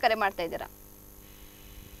 ಎಲ್ಲಿಂದ ಕರೆ ಮಾಡ್ತಾ ಇದ್ದೀರಾ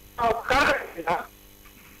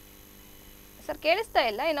ಸರ್? ಕೇಳಿಸ್ತಾ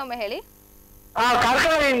ಇಲ್ಲ, ಇನ್ನೊಮ್ಮೆ ಹೇಳಿ.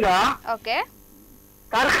 ಓಕೆ,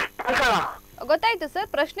 ಗೊತ್ತಾಯ್ತು ಸರ್,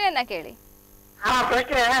 ಪ್ರಶ್ನೆಯನ್ನ ಕೇಳಿ.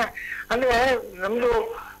 ಪ್ರಶ್ನೆ ಅಂದ್ರೆ, ನಮ್ದು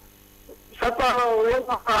ಸ್ವಲ್ಪ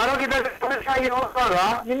ಆರೋಗ್ಯದ ಸಮಸ್ಯೆ ಹೋಗುವಾಗ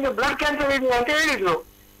ನಿಮ್ಗೆ ಬ್ಲಡ್ ಕ್ಯಾನ್ಸರ್ ಇದೆ ಅಂತ ಹೇಳಿದ್ರು.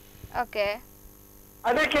 ಓಕೆ,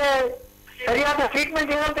 ಅದಕ್ಕೆ ಸರಿಯಾದ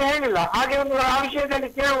ಟ್ರೀಟ್ಮೆಂಟ್ ಏನಂತ ಹೇಳಿಲ್ಲ. ಹಾಗೆ ಒಂದು ಆ ವಿಷಯದಲ್ಲಿ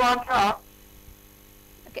ಕೇಳುವ ಅಂತ.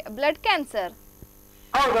 Blood cancer?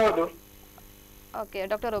 ಹೌದೌದು. ಓಕೆ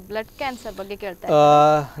ಡಾಕ್ಟರ್, ಬ್ಲಡ್ ಕ್ಯಾನ್ಸರ್ ಬಗ್ಗೆ ಕೇಳ್ತಾ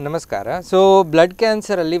ನಮಸ್ಕಾರ. ಸೊ ಬ್ಲಡ್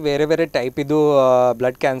ಕ್ಯಾನ್ಸರಲ್ಲಿ ಬೇರೆ ಬೇರೆ ಟೈಪ್ ಇದು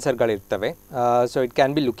blood ಕ್ಯಾನ್ಸರ್ಗಳಿರ್ತವೆ. So it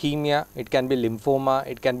can be leukaemia, it can be lymphoma,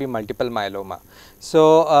 it can be multiple myeloma. So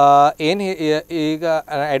ಏನು ಈಗ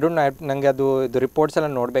ಐ ಡೋಂಟ್ ನೋ, ನನಗೆ ಅದು ರಿಪೋರ್ಟ್ಸ್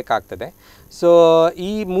ಎಲ್ಲ ನೋಡಬೇಕಾಗ್ತದೆ. ಸೊ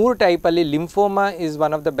ಈ 3 ಟೈಪಲ್ಲಿ lymphoma is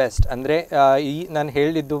one of the best. ಅಂದರೆ ಈ ನಾನು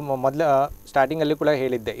ಹೇಳಿದ್ದು ಮೊದಲು ಸ್ಟಾರ್ಟಿಂಗಲ್ಲಿ ಕೂಡ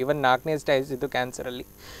ಹೇಳಿದ್ದೆ, ಇವನ್ 4ನೇ ಸ್ಟೇಜ್ ಇದು ಕ್ಯಾನ್ಸರಲ್ಲಿ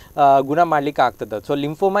ಗುಣ ಮಾಡಲಿಕ್ಕೆ ಆಗ್ತದೆ. So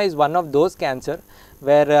lymphoma is one of those cancer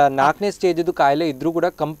wear 4ನೇ ಸ್ಟೇಜದು ಕಾಯಿಲೆ ಇದ್ದರೂ ಕೂಡ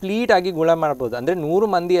ಕಂಪ್ಲೀಟಾಗಿ ಗುಣ ಮಾಡ್ಬೋದು. ಅಂದರೆ 100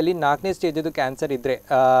 ಮಂದಿಯಲ್ಲಿ 4ನೇ ಸ್ಟೇಜದು ಕ್ಯಾನ್ಸರ್ ಇದ್ದರೆ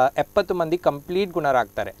 70 ಮಂದಿ complete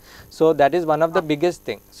ಗುಣರಾಗ್ತಾರೆ. So that is one of the biggest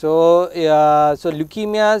thing. So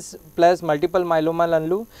ಲ್ಯುಕೀಮಿಯಾಸ್ plus multiple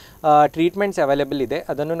ಮೈಲೋಮಲ್ಲೂ treatments available ಇದೆ.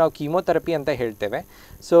 ಅದನ್ನು ನಾವು ಕೀಮೋಥೆರಪಿ ಅಂತ ಹೇಳ್ತೇವೆ.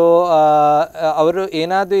 ಸೊ ಅವರು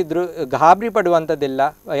ಏನಾದರೂ ಇದ್ದರೂ ಗಾಬರಿ ಪಡುವಂಥದ್ದಿಲ್ಲ.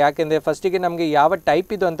 ಯಾಕೆಂದರೆ ಫಸ್ಟಿಗೆ ನಮಗೆ ಯಾವ ಟೈಪ್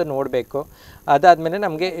ಇದು ಅಂತ ನೋಡಬೇಕು, ಅದಾದಮೇಲೆ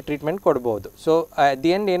ನಮಗೆ ಟ್ರೀಟ್ಮೆಂಟ್ ಕೊಡ್ಬೋದು. ಸೊ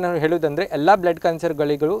ದಿ ಎಂಡ್ ಏನು ಹೇಳೋದಂದರೆ ಎಲ್ಲ ಬ್ಲಡ್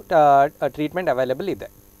ಕ್ಯಾನ್ಸರ್ಗಳಿಗೂ ಟ್ರೀಟ್ಮೆಂಟ್ ಅವೈಲೇಬಲ್ ಇದೆ.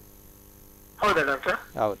 ಹೌದಾ ಡಾಕ್ಟರ್?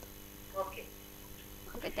 ಹೌದು.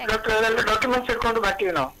 ಡಾಕ್ಯುಮೆಂಟ್ಸ್ ಇಟ್ಕೊಂಡು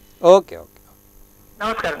ಬರ್ತೀವಿ ನಾವು. Okay okay.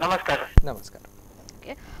 ನಮಸ್ಕಾರ. ನಮಸ್ಕಾರ. ನಮಸ್ಕಾರ.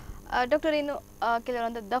 ಓಕೆ ಡಾಕ್ಟರ್, ಇನ್ನು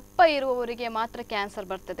ಕೆಲವೊಂದು ದಪ್ಪ ಇರುವವರಿಗೆ ಮಾತ್ರ ಕ್ಯಾನ್ಸರ್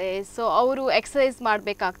ಬರ್ತದೆ, ಸೊ ಅವರು ಎಕ್ಸಸೈಸ್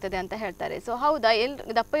ಮಾಡಬೇಕಾಗ್ತದೆ ಅಂತ ಹೇಳ್ತಾರೆ. ಸೊ ಹೌದಾ,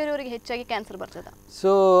 ದಪ್ಪ ಇರುವವರಿಗೆ ಹೆಚ್ಚಾಗಿ ಕ್ಯಾನ್ಸರ್ ಬರ್ತದೆ?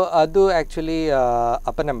 ಸೊ ಅದು ಆ್ಯಕ್ಚುಲಿ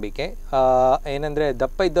ಅಪನಂಬಿಕೆ. ಏನಂದರೆ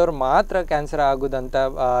ದಪ್ಪ ಇದ್ದವ್ರು ಮಾತ್ರ ಕ್ಯಾನ್ಸರ್ ಆಗೋದಂತ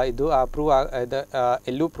ಇದು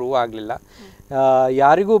ಎಲ್ಲೂ ಪ್ರೂವ್ ಆಗಲಿಲ್ಲ.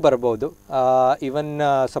 ಯಾರಿಗೂ ಬರ್ಬೋದು, ಈವನ್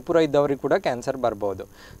ಸಪುರ ಇದ್ದವ್ರಿಗೆ ಕೂಡ ಕ್ಯಾನ್ಸರ್ ಬರ್ಬೋದು.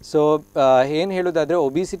 ಸೊ ಏನು ಹೇಳೋದಾದರೆ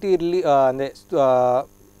ಒಬಿಸಿಟಿ ಇರಲಿ, ಅಂದರೆ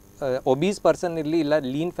ಒಬೀಸ್ ಪರ್ಸನ್ ಇರಲಿ ಇಲ್ಲ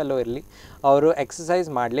ಲೀನ್ ಫೆಲೋ ಇರಲಿ, ಅವರು ಎಕ್ಸಸೈಸ್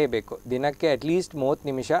ಮಾಡಲೇಬೇಕು. ದಿನಕ್ಕೆ ಅಟ್ಲೀಸ್ಟ್ 30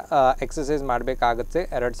 ನಿಮಿಷ ಎಕ್ಸಸೈಸ್ ಮಾಡಬೇಕಾಗುತ್ತೆ.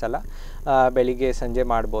 2 ಸಲ ಬೆಳಿಗ್ಗೆ ಸಂಜೆ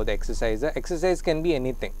ಮಾಡ್ಬೋದು exercise can be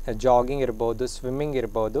anything, jogging ಇರ್ಬೋದು, ಸ್ವಿಮ್ಮಿಂಗ್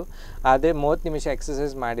ಇರ್ಬೋದು. ಆದರೆ 30 ನಿಮಿಷ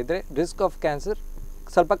ಎಕ್ಸಸೈಸ್ ಮಾಡಿದರೆ ರಿಸ್ಕ್ ಆಫ್ ಕ್ಯಾನ್ಸರ್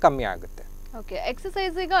ಸ್ವಲ್ಪ ಕಮ್ಮಿ ಆಗುತ್ತೆ. ಓಕೆ,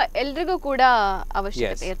 ಎಕ್ಸಸೈಸ್ ಈಗ ಎಲ್ರಿಗೂ ಕೂಡ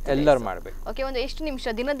ಅವಶ್ಯಕತೆ ಇರ್ತದೆ. ಎಲ್ಲರೂ ಮಾಡಬೇಕು. ಓಕೆ, ಒಂದು ಎಷ್ಟು ನಿಮಿಷ,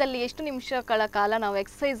 ದಿನದಲ್ಲಿ ಎಷ್ಟು ನಿಮಿಷಗಳ ಕಾಲ ನಾವು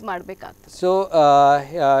ಎಕ್ಸಸೈಸ್ ಮಾಡಬೇಕಾಗ್ತದೆ? ಸೊ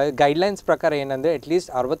ಗೈಡ್ಲೈನ್ಸ್ ಪ್ರಕಾರ ಏನಂದರೆ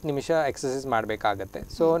ಅಟ್ಲೀಸ್ಟ್ 60 ನಿಮಿಷ ಎಕ್ಸಸೈಸ್ ಮಾಡಬೇಕಾಗತ್ತೆ.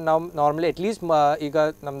 ಸೊ ನಾವು ನಾರ್ಮಲಿ ಅಟ್ಲೀಸ್ಟ್ ಈಗ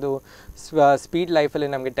ನಮ್ಮದು ಸ್ಪೀಡ್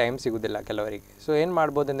ಲೈಫಲ್ಲಿ ನಮಗೆ ಟೈಮ್ ಸಿಗೋದಿಲ್ಲ ಕೆಲವರಿಗೆ. ಸೊ ಏನು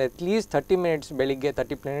ಮಾಡ್ಬೋದು ಅಂದರೆ ಅಟ್ಲೀಸ್ಟ್ 30 ಮಿನಿಟ್ಸ್, ಬೆಳಿಗ್ಗೆ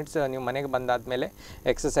 30 ಮಿನಿಟ್ಸ್ ನೀವು ಮನೆಗೆ ಬಂದಾದಮೇಲೆ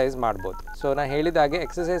ಎಕ್ಸಸೈಸ್ ಮಾಡ್ಬೋದು. ಸೊ ನಾನು ಹೇಳಿದಾಗೆ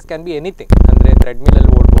ಎಕ್ಸಸೈಸ್ ಕ್ಯಾನ್ ಬಿ ಎನಿಥಿಂಗ್. ಅಂದರೆ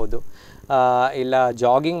ಥ್ರೆಡ್ಮಿಲಲ್ಲಿ ಓಡ್ಬೋದು, ಇಲ್ಲ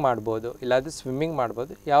ಜಾಗಿಂಗ್ ಮಾಡ್ಬೋದು, ಇಲ್ಲಾಂದರೆ ಸ್ವಿಮ್ಮಿಂಗ್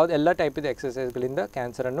ಮಾಡ್ಬೋದು. ಎಲ್ಲ ಟೈಪಿದ ಎಕ್ಸಸೈಸ್ಗಳಿಂದ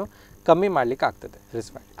ಕ್ಯಾನ್ಸರನ್ನು ಕಮ್ಮಿ ಮಾಡಲಿಕ್ಕೆ ಆಗ್ತದೆ.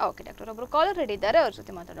 ರಿಸ್ಪೆಕ್ಟ್. ಓಕೆ ಡಾಕ್ಟರ್, ಒಬ್ಬರು ಕಾಲರ್ ರೆಡಿ ಇದ್ದಾರೆ, ಅವ್ರ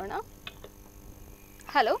ಜೊತೆ ಮಾತಾಡೋಣ.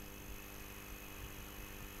 ಹಲೋ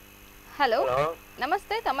ಹಲೋ,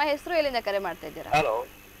 ನಮಸ್ತೆ. ತಮ್ಮ ಹೆಸರು, ಎಲ್ಲಿಂದ ಕರೆ ಮಾಡ್ತಾ ಇದ್ದೀರಾ? ಹಲೋ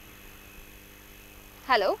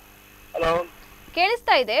ಹಲೋ,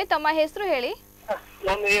 ಕೇಳಿಸ್ತಾ ಇದೆ? ತಮ್ಮ ಹೆಸರು ಹೇಳಿ.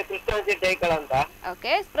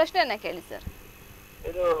 ಓಕೆ, ಪ್ರಶ್ನೆಯನ್ನ ಕೇಳಿ ಸರ್.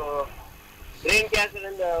 ಇದು ಬ್ರೈನ್ ಕ್ಯಾನ್ಸರ್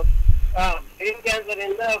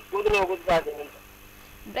ಇಂದ ಕೂದಲು ಹೋಗೋದು ಸಹಜನ?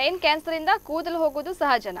 ಬ್ರೈನ್ ಕ್ಯಾನ್ಸರ್ ಇಂದ ಕೂದಲು ಹೋಗೋದು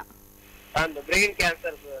ಸಹಜನಾ? ಬ್ರೈನ್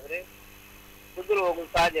ಕ್ಯಾನ್ಸರ್ ಅಂದ್ರೆ ಕೂದಲು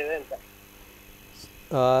ಹೋಗೋದು ಸಹಜವೇ ಅಂತ.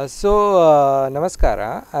 ಸೊ ನಮಸ್ಕಾರ.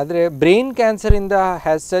 ಆದರೆ ಬ್ರೈನ್ ಕ್ಯಾನ್ಸರಿಂದ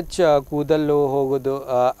ಹ್ಯಾಸ್ ಸಚ್ ಕೂದಲು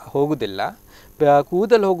ಹೋಗೋದಿಲ್ಲ.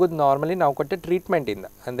 ಕೂದಲು ಹೋಗೋದು ನಾರ್ಮಲಿ ನಾವು ಕೊಟ್ಟ ಟ್ರೀಟ್ಮೆಂಟಿಂದ.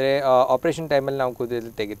 ಅಂದರೆ ಆಪ್ರೇಷನ್ ಟೈಮಲ್ಲಿ ನಾವು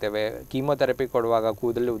ಕೂದಲು ತೆಗಿತೇವೆ, ಕೀಮೋಥೆರಪಿ ಕೊಡುವಾಗ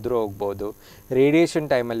ಕೂದಲು ಉದುರು ಹೋಗ್ಬೋದು, ರೇಡಿಯೇಷನ್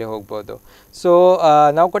ಟೈಮಲ್ಲಿ ಹೋಗ್ಬೋದು. ಸೊ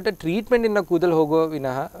ನಾವು ಕೊಟ್ಟ ಟ್ರೀಟ್ಮೆಂಟಿಂದ ಕೂದಲು ಹೋಗೋ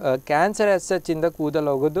ವಿನಃ ಕ್ಯಾನ್ಸರ್ ಆಸ್ ಸಚ್ ಇಂದ ಕೂದಲು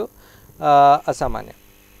ಹೋಗೋದು ಅಸಾಮಾನ್ಯ.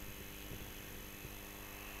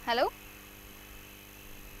 ಹಲೋ,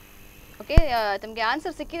 ಓಕೆ, ತಮಗೆ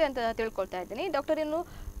ಆನ್ಸರ್ ಸಿಕ್ಕಿದೆ ಅಂತ ತಿಳ್ಕೊಳ್ತಾ ಇದ್ದೀನಿ. ಡಾಕ್ಟರ್, ಇನ್ನು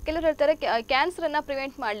ಕೆಲವರು ಹೇಳ್ತಾರೆ ಕ್ಯಾನ್ಸರನ್ನು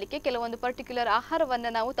ಪ್ರಿವೆಂಟ್ ಮಾಡಲಿಕ್ಕೆ ಕೆಲವೊಂದು ಪರ್ಟಿಕ್ಯುಲರ್ ಆಹಾರವನ್ನು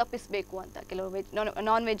ನಾವು ತಪ್ಪಿಸಬೇಕು ಅಂತ. ಕೆಲವು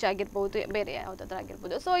ನಾನ್ ವೆಜ್ ಆಗಿರ್ಬೋದು, ಬೇರೆ ಯಾವುದಾದ್ರೂ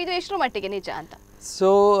ಆಗಿರ್ಬೋದು. ಸೊ ಇದು ಎಷ್ಟರ ಮಟ್ಟಿಗೆ ನಿಜ ಅಂತ? ಸೊ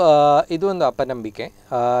ಇದು ಒಂದು ಅಪನಂಬಿಕೆ.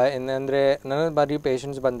 ಏನಂದರೆ ನನ್ನ ಬಾರಿ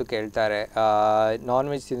ಪೇಷಂಟ್ಸ್ ಬಂದು ಕೇಳ್ತಾರೆ, ನಾನ್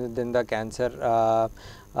ವೆಜ್ ತಿನ್ನೋದ್ರಿಂದ ಕ್ಯಾನ್ಸರ್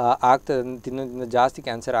ಆಗ್ತದೆ, ತಿನ್ನೋದ್ರಿಂದ ಜಾಸ್ತಿ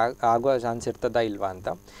ಕ್ಯಾನ್ಸರ್ ಆಗೋ ಚಾನ್ಸ್ ಇರ್ತದಾ ಇಲ್ವಾ ಅಂತ.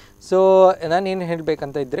 ಸೊ ನಾನೇನು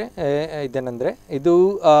ಹೇಳಬೇಕಂತ ಇದೇನೆಂದರೆ ಇದು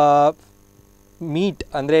ಮೀಟ್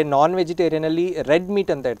ಅಂದರೆ ನಾನ್ ವೆಜಿಟೇರಿಯನಲ್ಲಿ ರೆಡ್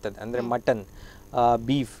ಮೀಟ್ ಅಂತ ಇರ್ತದೆ, ಅಂದರೆ mutton,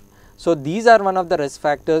 beef. So these are one of the risk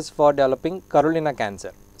factors for developing ಕರುಳಿನ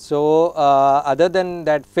cancer. So other then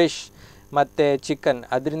that fish ಮತ್ತು ಚಿಕನ್,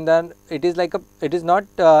 ಅದರಿಂದ ಇಟ್ ಈಸ್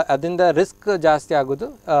ನಾಟ್, ಅದರಿಂದ ರಿಸ್ಕ್ ಜಾಸ್ತಿ ಆಗೋದು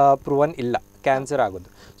ಪ್ರೂವನ್ ಇಲ್ಲ ಕ್ಯಾನ್ಸರ್ ಆಗೋದು.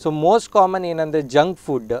 ಸೊ ಮೋಸ್ಟ್ ಕಾಮನ್ ಏನಂದರೆ ಜಂಕ್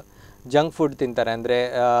ಫುಡ್ ತಿಂತಾರೆ. ಅಂದರೆ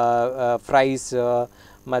ಫ್ರೈಸ್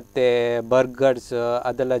ಮತ್ತು ಬರ್ಗರ್ಸ್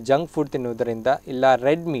ಅದೆಲ್ಲ ಜಂಕ್ ಫುಡ್ ತಿನ್ನೋದರಿಂದ, ಇಲ್ಲ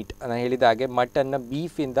ರೆಡ್ ಮೀಟ್ ನಾನು ಹೇಳಿದ ಹಾಗೆ ಮಟನ್,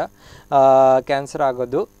 ಬೀಫಿಂದ ಕ್ಯಾನ್ಸರ್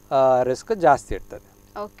ಆಗೋದು ರಿಸ್ಕ್ ಜಾಸ್ತಿ ಇರ್ತದೆ.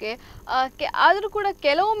 ಓಕೆ. ಆದ್ರೂ ಕೂಡ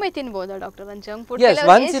ಕೆಲವೊಮ್ಮೆ ತಿನ್ಬೋದಾ ಡಾಕ್ಟರ್ ಒಂದು junk food? Yes,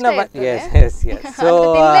 once in a while. Yes. So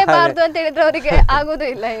ತಿನ್ನಲೇಬಾರ್ದು ಅಂತ ಹೇಳಿದ್ರೆ ಅವರಿಗೆ ಆಗೋದು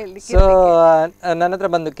ಇಲ್ಲ ಹೇಳಿ. ಸೊ ನನ್ನ ಹತ್ರ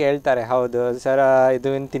ಬಂದು ಕೇಳ್ತಾರೆ, ಹೌದು ಸರ್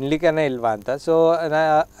ಇದು ತಿನ್ಲಿಕ್ಕೇ ಇಲ್ವಾ ಅಂತ. ಸೊ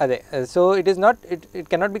ಅದೇ, so it is not, it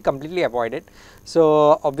cannot be completely avoided. So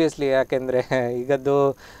obviously ಯಾಕೆಂದರೆ ಈಗದ್ದು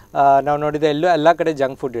ನಾವು ನೋಡಿದರೆ ಎಲ್ಲ ಕಡೆ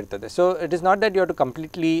ಜಂಕ್ ಫುಡ್ ಇರ್ತದೆ. So it is not that you have to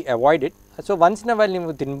completely avoid it. So once in a while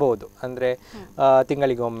ನೀವು ತಿನ್ಬೋದು, ಅಂದರೆ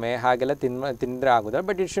ತಿಂಗಳಿಗೊಮ್ಮೆ ಹಾಗೆಲ್ಲ ತಿಂದರೆ ಆಗೋದಿಲ್ಲ.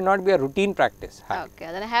 But it should not be a routine practice. Okay,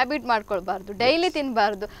 ಅದನ್ನು ಹ್ಯಾಬಿಟ್ ಮಾಡ್ಕೊಳ್ಬಾರ್ದು, ಡೈಲಿ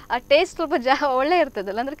ತಿನ್ನಬಾರ್ದು. ಆ ಟೇಸ್ಟ್ ಸ್ವಲ್ಪ ಒಳ್ಳೆ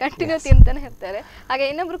ಇರ್ತದಲ್ಲ, ಅಂದರೆ ಕಂಟಿನ್ಯೂ ತಿಂತಾನೆ ಇರ್ತಾರೆ. ಹಾಗೆ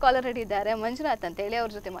ಇನ್ನೊಬ್ರು ಕಾಲರ್ ರೆಡಿ ಇದ್ದಾರೆ, ಮಂಜುನಾಥ್ ಅಂತ ಹೇಳಿ,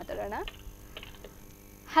 ಅವ್ರ ಜೊತೆ ಮಾತಾಡೋಣ.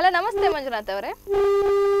 ಹಲೋ, ನಮಸ್ತೆ ಮಂಜುನಾಥ್ ಅವರೇ.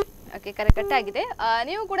 ಓಕೆ, ಕರೆ ಕಟ್ಟಾಗಿದೆ.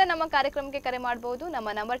 ನೀವು ಕೂಡ ನಮ್ಮ ಕಾರ್ಯಕ್ರಮಕ್ಕೆ ಕರೆ ಮಾಡಬಹುದು. ನಮ್ಮ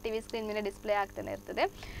ನಂಬರ್ ಟಿವಿ ಸ್ಕ್ರೀನ್ ಮೇಲೆ ಡಿಸ್ಪ್ಲೇ ಆಗ್ತಾನೆ ಇರ್ತದೆ.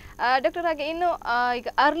 ಡಾಕ್ಟರ್, ಹಾಗೆ ಇನ್ನು ಈಗ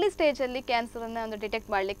ಅರ್ಲಿ ಸ್ಟೇಜಲ್ಲಿ ಕ್ಯಾನ್ಸರನ್ನು ಒಂದು ಡಿಟೆಕ್ಟ್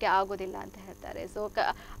ಮಾಡಲಿಕ್ಕೆ ಆಗೋದಿಲ್ಲ ಅಂತ ಹೇಳ್ತಾರೆ. ಸೊ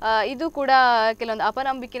ಇದು ಕೂಡ ಕೆಲವೊಂದು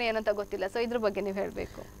ಅಪನಂಬಿಕೆನೇ ಏನಂತ ಗೊತ್ತಿಲ್ಲ. ಸೊ ಇದ್ರ ಬಗ್ಗೆ ನೀವು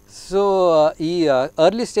ಹೇಳಬೇಕು. ಸೊ ಈ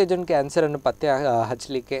ಅರ್ಲಿ ಸ್ಟೇಜ್ ಒಂದು ಕ್ಯಾನ್ಸರನ್ನು ಪತ್ತೆ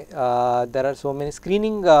ಹಚ್ಚಲಿಕ್ಕೆ there are so many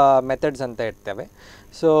screening methods ಅಂತ ಇರ್ತವೆ.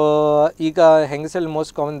 ಸೊ ಈಗ ಹೆಂಗಸಲ್ಲಿ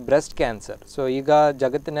most common breast cancer. So ಈಗ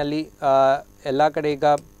ಜಗತ್ತಿನಲ್ಲಿ ಎಲ್ಲ ಕಡೆ ಈಗ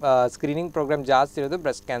ಸ್ಕ್ರೀನಿಂಗ್ ಪ್ರೋಗ್ರಾಮ್ ಜಾಸ್ತಿ ಇರೋದು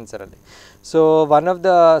breast ಕ್ಯಾನ್ಸರಲ್ಲಿ. So one of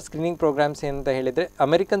the screening programmes ಏನಂತ ಹೇಳಿದರೆ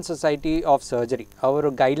ಅಮೆರಿಕನ್ ಸೊಸೈಟಿ ಆಫ್ ಸರ್ಜರಿ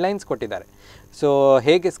ಅವರು ಗೈಡ್ಲೈನ್ಸ್ ಕೊಟ್ಟಿದ್ದಾರೆ. ಸೊ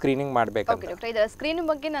ಹೇಗೆ ಸ್ಕ್ರೀನಿಂಗ್ ಮಾಡಬೇಕಂತ. ಡಾಕ್ಟರ್, ಇದರ ಸ್ಕ್ರೀನಿಂಗ್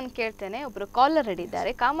ಬಗ್ಗೆ ನಾನು ಕೇಳ್ತೇನೆ. ಒಬ್ಬರು ಕಾಲರ್ ರೆಡಿ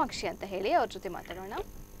ಇದ್ದಾರೆ, ಕಾಮಾಕ್ಷಿ ಅಂತ ಹೇಳಿ, ಅವ್ರ ಜೊತೆ ಮಾತಾಡೋಣ.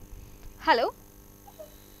 ಹಲೋ.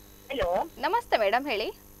 ಹಲೋ, ನಮಸ್ತೆ ಮೇಡಮ್, ಹೇಳಿ.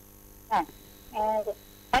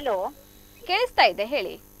 ಹಲೋ, ಕೇಳಿಸ್ತಾ ಇದೆ,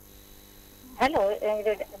 ಹೇಳಿ. ಹಲೋ,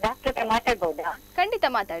 ಡಾಕ್ಟರ್ ಹತ್ರ ಮಾತಾಡ್ಬೋದಾ? ಖಂಡಿತ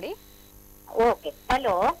ಮಾತಾಡಿ. ಓಕೆ.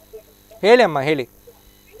 ಹಲೋ, ಹೇಳಿ ಅಮ್ಮ, ಹೇಳಿ.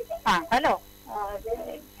 ಹಲೋ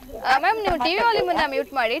ಮ್ಯಾಮ್, ನೀವು ಟಿವಿ ವಾಲ್ಯೂಮನ್ನ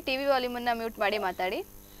ಮ್ಯೂಟ್ ಮಾಡಿ, ಟಿವಿ ವಾಲ್ಯೂಮನ್ನ ಮ್ಯೂಟ್ ಮಾಡಿ ಮಾತಾಡಿ.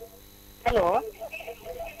 ಹಲೋ,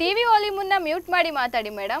 ಟಿವಿ ವಾಲ್ಯೂಮನ್ನ ಮ್ಯೂಟ್ ಮಾಡಿ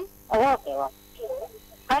ಮಾತಾಡಿ ಮೇಡಮ್. ಓಕೆ.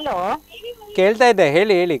 ಹಲೋ, ಕೇಳ್ತಾ ಇದ್ದೆ,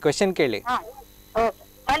 ಹೇಳಿ ಕ್ವೆಶ್ಚನ್ ಕೇಳಿ. ಓಕೆ.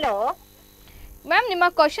 ಹಲೋ ಮ್ಯಾಮ್, ನಿಮ್ಮ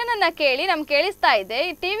ಕ್ವಶನ್ ಅನ್ನ ಕೇಳಿ, ನಮ್ಗೆ ಕೇಳಿಸ್ತಾ ಇದೆ.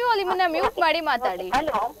 ಟಿವಿ ವಾಲ್ಯೂಮನ್ನ ಮ್ಯೂಟ್ ಮಾಡಿ ಮಾತಾಡಿ.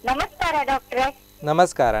 ಹಲೋ, ನಮಸ್ಕಾರ ಡಾಕ್ಟ್ರೆ.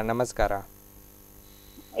 ನಮಸ್ಕಾರ.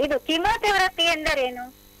 ಇದು ಕಿಮೋಥೆರಪಿ ಎಂದರೇನು?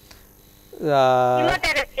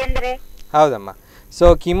 ಕಿಮೋಥೆರಪಿ ಎಂದರೆ? ಹೌದಮ್ಮ. ಸೊ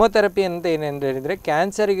ಕೀಮೋಥೆರಪಿ ಅಂತ ಏನೆಂದು ಹೇಳಿದರೆ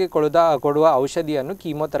ಕ್ಯಾನ್ಸರಿಗೆ ಕೊಡುವ ಔಷಧಿಯನ್ನು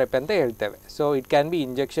ಕೀಮೋಥೆರಪಿ ಅಂತ ಹೇಳ್ತೇವೆ. So it can be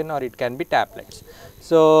injection R it can be tablets.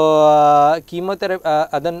 So chemotherapy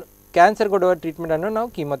ಅದನ್ನು ಕ್ಯಾನ್ಸರ್ ಕೊಡುವ ಟ್ರೀಟ್ಮೆಂಟನ್ನು ನಾವು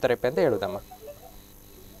ಕೀಮೋಥೆರಪಿ ಅಂತ ಹೇಳೋದಮ್ಮ.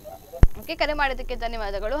 ಓಕೆ, ಕರೆ ಮಾಡೋದಕ್ಕೆ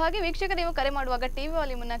ಧನ್ಯವಾದಗಳು. ಹಾಗೆ ವೀಕ್ಷಕರು, ನೀವು ಕರೆ ಮಾಡುವಾಗ ಟಿವಿ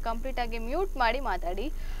ವಾಲ್ಯೂಮನ್ನ ಕಂಪ್ಲೀಟ್ ಆಗಿ ಮ್ಯೂಟ್ ಮಾಡಿ ಮಾತಾಡಿ.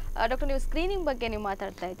 ಡಾಕ್ಟರ್, ನೀವು ಸ್ಕ್ರೀನಿಂಗ್ ಬಗ್ಗೆ ನೀವು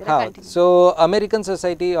ಮಾತಾಡ್ತಾ ಇದ್ದೀರಾ. ಹೌದು. So American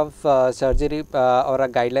society of surgery ಅವರ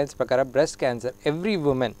ಗೈಡ್ಲೈನ್ಸ್ ಪ್ರಕಾರ breast cancer every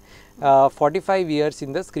women 45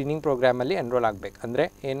 ಇಯರ್ಸಿಂದ screening ಪ್ರೋಗ್ರಾಮಲ್ಲಿ enrol ಆಗಬೇಕು. ಅಂದರೆ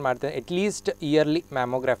ಏನು ಮಾಡ್ತಾರೆ, ಅಟ್ಲೀಸ್ಟ್ ಇಯರ್ಲಿ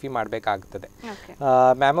ಮ್ಯಾಮೋಗ್ರಫಿ ಮಾಡಬೇಕಾಗ್ತದೆ.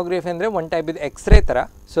 ಮ್ಯಾಮೋಗ್ರಫಿ ಅಂದರೆ ಒನ್ ಟೈಪ್ ಇದು ಎಕ್ಸ್ರೇ ಥರ.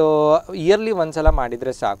 ಸೊ ಇಯರ್ಲಿ ಒಂದ್ಸಲ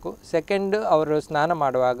ಮಾಡಿದರೆ ಸಾಕು. ಸೆಕೆಂಡ್, ಅವರು ಸ್ನಾನ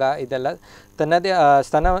ಮಾಡುವಾಗ ಇದೆಲ್ಲ ತನ್ನದೇ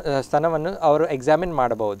ಸ್ತನವನ್ನು ಅವರು ಎಕ್ಸಾಮಿನ್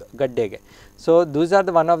ಮಾಡಬಹುದು ಗಡ್ಡೆಗೆ. So those are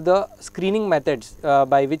the one of the screening methods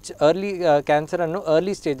by which ಕ್ಯಾನ್ಸರನ್ನು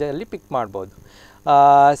early ಸ್ಟೇಜಲ್ಲಿ ಪಿಕ್ ಮಾಡ್ಬೋದು.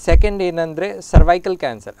 ಸೆಕೆಂಡ್ ಏನಂದರೆ ಸರ್ವೈಕಲ್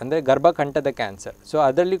ಕ್ಯಾನ್ಸರ್, ಅಂದರೆ ಗರ್ಭಕಂಠದ ಕ್ಯಾನ್ಸರ್. ಸೊ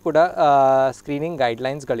ಅದರಲ್ಲಿ ಕೂಡ ಸ್ಕ್ರೀನಿಂಗ್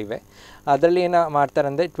ಗೈಡ್ಲೈನ್ಸ್ಗಳಿವೆ. ಅದರಲ್ಲಿ ಏನು ಮಾಡ್ತಾರೆ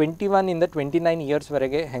ಅಂದರೆ 21 ಇಂದ 29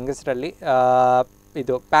 ಇಯರ್ಸ್ವರೆಗೆ ಹೆಂಗಸರಲ್ಲಿ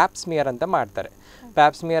ಇದು ಪ್ಯಾಪ್ಸ್ಮಿಯರ್ ಅಂತ ಮಾಡ್ತಾರೆ.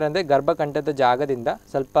 ಪ್ಯಾಪ್ಸ್ಮಿಯರ್ ಅಂದರೆ ಗರ್ಭಕಂಠದ ಜಾಗದಿಂದ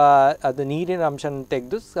ಸ್ವಲ್ಪ ಅದು ನೀರಿನ ಅಂಶನ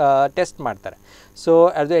ತೆಗೆದು ಟೆಸ್ಟ್ ಮಾಡ್ತಾರೆ. ಸೊ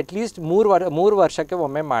ಅದು ಅಟ್ಲೀಸ್ಟ್ 3 ವರ್ಷಕ್ಕೆ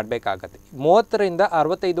ಒಮ್ಮೆ ಮಾಡಬೇಕಾಗತ್ತೆ. 30ರಿಂದ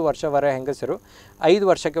 65 ವರ್ಷವರೆಗೆ ಹೆಂಗಸರು 5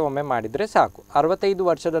 ವರ್ಷಕ್ಕೆ ಒಮ್ಮೆ ಮಾಡಿದರೆ ಸಾಕು. 65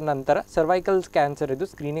 ವರ್ಷದ ನಂತರ ಸರ್ವೈಕಲ್ ಕ್ಯಾನ್ಸರ್ ಇದು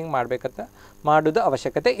ಸ್ಕ್ರೀನಿಂಗ್ ಮಾಡಬೇಕಂತ ಮಾಡೋದು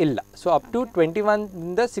ಅವಶ್ಯಕತೆ ಇಲ್ಲ. ಸೊ ಅಪ್ ಟು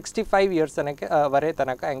 21ಇಂದ 65 ಇಯರ್ಸ್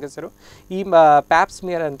ತನಕ ಹೆಂಗಸರು ಈ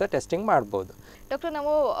ಪ್ಯಾಪ್ಸ್ಮಿಯರ್ ಅಂತ ಟೆಸ್ಟಿಂಗ್ ಮಾಡ್ಬೋದು. ಡಾಕ್ಟರ್,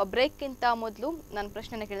 ನಾವು ಬ್ರೇಕ್ಗಿಂತ ಮೊದಲು ನಾನು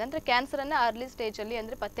ಪ್ರಶ್ನೆನ ಕೇಳಿದೆ, ಅಂದರೆ ಕ್ಯಾನ್ಸರನ್ನು ಅರ್ಲಿ ಸ್ಟೇಜಲ್ಲಿ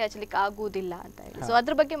ಅಂದರೆ ಪತ್ತೆ ಹಚ್ಚಲಿಕ್ಕೆ ಆಗುವುದಿಲ್ಲ ಅಂತ ಹೇಳಿ. ಸೊ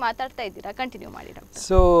ಅದ್ರ ಬಗ್ಗೆ ಮಾತಾಡ್ತಾ ಇದ್ದೀರಾ, ಕಂಟಿನ್ಯೂ ಮಾಡಿ ಡಾಕ್ಟರ್.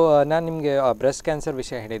 ಸೊ ನಾನು ನಿಮಗೆ ಬ್ರೆಸ್ಟ್ ಕ್ಯಾನ್ಸರ್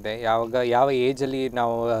ವಿಷಯ ಹೇಳಿದೆ. ಯಾವ ಏಜಲ್ಲಿ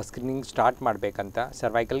ನಾವು ಸ್ಕ್ರೀನಿಂಗ್ ಸ್ಟಾರ್ಟ್ ಮಾಡಬೇಕಂತ.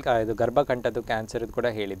 ಸರ್ವೈಕಲ್ ಇದು ಗರ್ಭಕಂಠದ್ದು ಕ್ಯಾನ್ಸರ್ ಕೂಡ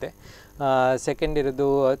ಹೇಳಿದೆ. ಸೆಕೆಂಡ್ ಇರೋದು,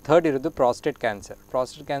 ಥರ್ಡ್ ಇರೋದು prostate cancer.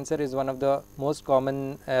 Prostate cancer is one of the most common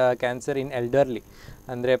cancer in elderly.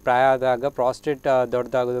 ಅಂದರೆ ಪ್ರಾಯ ಆದಾಗ ಪ್ರಾಸ್ಟೇಟ್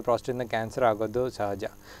ದೊಡ್ಡದಾಗೋದು, ಪ್ರಾಸ್ಟೇಟ್ನ ಕ್ಯಾನ್ಸರ್ ಆಗೋದು ಸಹಜ.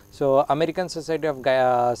 So American society of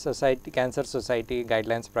cancer society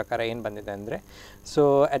guidelines ಪ್ರಕಾರ ಏನು ಬಂದಿದೆ ಅಂದರೆ, ಸೊ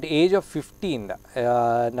ಅಟ್ ಏಜ್ ಆಫ್ 50ಇಂದ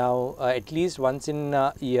ನಾವು at least once in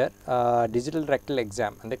year digital rectal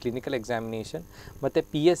exam ಅಂದರೆ ಕ್ಲಿನಿಕಲ್ ಎಕ್ಸಾಮಿನೇಷನ್ ಮತ್ತು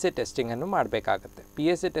PSA ಟೆಸ್ಟಿಂಗನ್ನು ಮಾಡಬೇಕಾಗತ್ತೆ.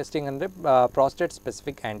 PSA ಟೆಸ್ಟಿಂಗ್ ಅಂದರೆ ಪ್ರಾಸ್ಟೇಟ್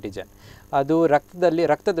ಸ್ಪೆಸಿಫಿಕ್ ಆ್ಯಂಟಿಜನ್. ಅದು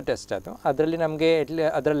ರಕ್ತದ ಟೆಸ್ಟ್. ಅದರಲ್ಲಿ ನಮಗೆ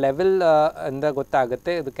ಅದರ ಲೆವೆಲ್ ಇಂದ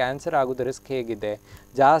ಗೊತ್ತಾಗುತ್ತೆ ಇದು ಕ್ಯಾನ್ಸರ್ ಆಗೋದು ರಿಸ್ಕ್ ಹೇಗಿದೆ.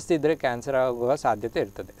 ಜಾಸ್ತಿ ಇದ್ದರೆ ಕ್ಯಾನ್ಸರ್ ಆಗುವ ಸಾಧ್ಯತೆ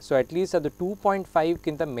ಇರ್ತದೆ. ಸೊ ಅಟ್ಲೀಸ್ಟ್ ಅದು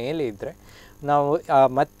 2.5ಕ್ಕಿಂತ ಮೇಲೆ ಇದ್ದರೆ ನಾವು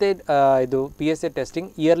ಮತ್ತೆ ಇದು PSA ಟೆಸ್ಟಿಂಗ್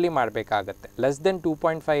ಇಯರ್ಲಿ ಮಾಡಬೇಕಾಗತ್ತೆ. ಲೆಸ್ ದೆನ್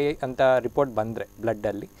 2.5 ಅಂತ ರಿಪೋರ್ಟ್ ಬಂದರೆ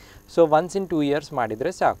ಬ್ಲಡ್ಡಲ್ಲಿ, ಸೊ ಒನ್ಸ್ ಇನ್ 2 years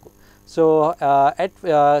ಮಾಡಿದರೆ ಸಾಕು. ಸೊ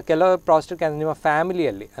ಕೆಲವು ಪ್ರಾಸ್ಟೇಟ್ ಕ್ಯಾನ್ಸರ್ ನಿಮ್ಮ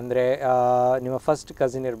ಫ್ಯಾಮಿಲಿಯಲ್ಲಿ ಅಂದರೆ ನಿಮ್ಮ ಫಸ್ಟ್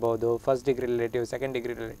ಕಸಿನ್ ಇರ್ಬೋದು, first degree relative, second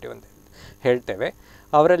degree relative ಅಂತ ಹೇಳ್ತೇವೆ,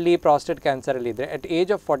 ಅವರಲ್ಲಿ ಪ್ರಾಸ್ಟೇಟ್ ಕ್ಯಾನ್ಸರಲ್ಲಿ ಇದ್ದರೆ ಅಟ್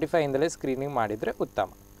ಏಜ್ ಆಫ್ 45 ಇಂದಲೇ ಸ್ಕ್ರೀನಿಂಗ್ ಮಾಡಿದರೆ ಉತ್ತಮ.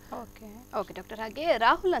 Okay okay doctor. ಹಾಗೆ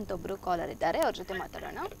ರಾಹುಲ್ ಅಂತ ಒಬ್ಬರು ಕಾಲರ್ ಇದ್ದಾರೆ, ಅವ್ರ ಜೊತೆ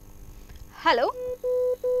ಮಾತಾಡೋಣ. ಹಲೋ.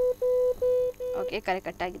 ಓಕೆ, ಕರೆ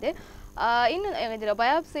ಕಟ್ಟಾಗಿದೆ. ಇನ್ನು ಏನಿದ್ದೀರಾ,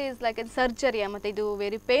 ಬಯಾಪ್ಸಿ ಇಸ್ ಲೈಕ್ ಸರ್ಜರಿಯಾ ಮತ್ತು ಇದು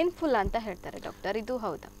ವೆರಿ ಪೇನ್ಫುಲ್ ಅಂತ ಹೇಳ್ತಾರೆ ಡಾಕ್ಟರ್, ಇದು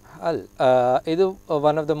ಹೌದಾ? ಇದು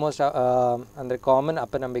ಒನ್ ಆಫ್ ದ ಮೋಸ್ಟ್ ಅಂದರೆ ಕಾಮನ್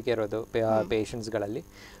ಅಪನಂಬಿಕೆ ಇರೋದು ಪೇಷಂಟ್ಸ್ಗಳಲ್ಲಿ.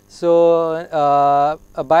 ಸೊ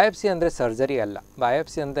ಬಯಾಪ್ಸಿ ಅಂದರೆ ಸರ್ಜರಿ ಅಲ್ಲ.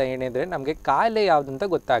 ಬಯಾಪ್ಸಿ ಅಂತ ಏನಿದ್ರೆ ನಮಗೆ ಕಾಯಿಲೆ ಯಾವುದಂತ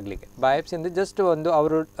ಗೊತ್ತಾಗಲಿಕ್ಕೆ. ಬಯಾಪ್ಸಿ ಅಂದರೆ ಜಸ್ಟ್ ಒಂದು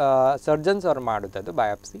ಅವರು ಸರ್ಜನ್ಸ್ ಅವ್ರು ಮಾಡೋದು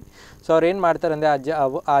ಬಯಾಪ್ಸಿ. ಸೊ ಅವ್ರು ಏನು ಮಾಡ್ತಾರೆ ಅಂದರೆ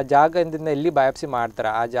ಆ ಜಾಗದಿಂದ ಎಲ್ಲಿ ಬಯಾಪ್ಸಿ ಮಾಡ್ತಾರೆ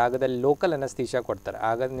ಆ ಜಾಗದಲ್ಲಿ ಲೋಕಲ್ ಅನಸ್ತೀಶಾ ಕೊಡ್ತಾರೆ.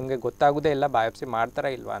 ಆಗ ನಿಮಗೆ ಗೊತ್ತಾಗೋದೇ ಇಲ್ಲ ಬಯಾಪ್ಸಿ ಮಾಡ್ತಾರಾ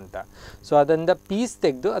ಇಲ್ವಾ ಅಂತ. ಸೊ ಅದರಿಂದ ಪೀಸ್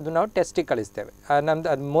ತೆಗೆದು ಅದು ನಾವು ಟೆಸ್ಟಿಗೆ ಕಳಿಸ್ತೇವೆ. ನಮ್ದು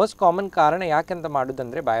ಅದು ಮೋಸ್ಟ್ ಕಾಮನ್ ಕಾರಣ ಯಾಕೆಂತ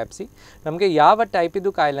ಮಾಡೋದಂದರೆ ಬಯಾಪ್ಸಿ ನಮಗೆ ಯಾವ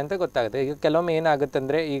ಟೈಪಿದು ಕಾಯಿಲೆ ಅಂತ ಗೊತ್ತಾಗುತ್ತೆ. ಈಗ ಕೆಲವೊಮ್ಮೆ ಏನಾಗುತ್ತೆ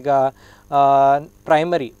ಅಂದರೆ ಈಗ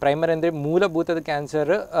ಪ್ರೈಮರಿ ಅಂದರೆ ಮೂಲಭೂತದ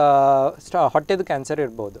ಕ್ಯಾನ್ಸರ್, ಹೊಟ್ಟೆದು ಕ್ಯಾನ್ಸರ್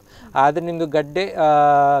ಇರ್ಬೋದು. ಆದರೆ ನಿಮ್ಮದು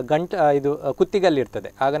ಇದು ಕುತ್ತಿಗೆಯಲ್ಲಿರ್ತದೆ.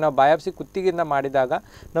 ಆಗ ನಾವು ಬಯಾಪ್ಸಿ ಕುತ್ತಿಗೆಯಿಂದ ಮಾಡಿದಾಗ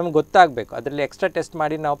ನಮ್ಗೆ ಗೊತ್ತಾಗಬೇಕು. ಅದರಲ್ಲಿ ಎಕ್ಸ್ಟ್ರಾ ಟೆಸ್ಟ್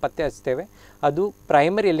ಮಾಡಿ ನಾವು ಪತ್ತೆ ಹಚ್ತೇವೆ ಅದು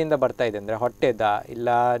ಪ್ರೈಮರಿ ಎಲ್ಲಿಂದ ಬರ್ತಾ ಇದೆ ಅಂದರೆ ಹೊಟ್ಟೆದ ಇಲ್ಲ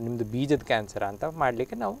ನಿಮ್ಮದು ಬೀಜದ ಕ್ಯಾನ್ಸರ್ ಅಂತ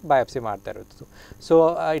ಮಾಡಲಿಕ್ಕೆ ನಾವು ಬಯಾಪ್ಸಿ ಮಾಡ್ತಾ ಇರೋದು. So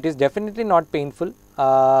it is definitely not painful.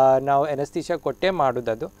 ನಾವು ಎನಸ್ಥೀಶಿಯಾ ಕೊಟ್ಟೇ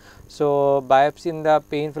ಮಾಡೋದು. ಸೊ ಬಯಾಪ್ಸಿಯಿಂದ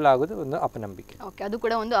ಪೇನ್ಫುಲ್ ಆಗೋದು ಒಂದು ಅಪನಂಬಿಕೆ. ಓಕೆ, ಅದು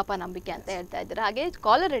ಕೂಡ ಒಂದು ಅಪನಂಬಿಕೆ ಅಂತ ಹೇಳ್ತಾ ಇದ್ದಾರೆ. ಹಾಗೆ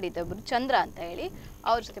ಕಾಲರ್ ಹಿಡಿದ ಒಬ್ಬರು ಚಂದ್ರ ಅಂತ ಹೇಳಿ,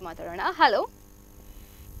 ಅವ್ರ ಜೊತೆ ಮಾತಾಡೋಣ. ಹಲೋ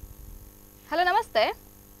ಹಲೋ, ನಮಸ್ತೆ.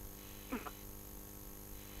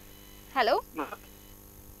 ಹಲೋ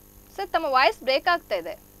ಸರ್, ತಮ್ಮ ವಾಯ್ಸ್ ಬ್ರೇಕ್ ಆಗ್ತಾ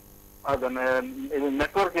ಇದೆ.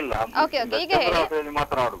 ನೆಟ್ವರ್ಕ್ ಇಲ್ಲ. ಓಕೆ ಓಕೆ, ಈಗ ಹೇಳಿ.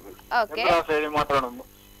 ಮಾತನಾಡುದು. ಓಕೆ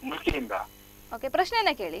ಓಕೆ,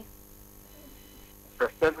 ಪ್ರಶ್ನೆನ ಕೇಳಿ.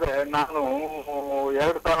 ಪ್ರಶ್ನೆ ನಾನು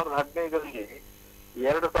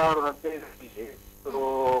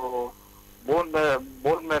 2015ರಲ್ಲಿ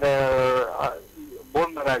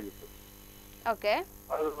ಬೋನ್ ಮೇರೆ ಆಗಿತ್ತು. ಓಕೆ,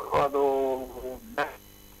 ಅದು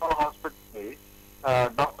hospital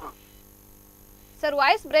doctor sir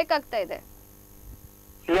voice break ಆಗ್ತಾ ಇದೆ.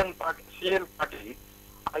 ಸಿಎನ್ ಪಾಟೀಲ್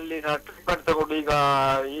ಅಲ್ಲಿ ಟ್ರೀಟ್ಮೆಂಟ್ ತಗೊಂಡು ಈಗ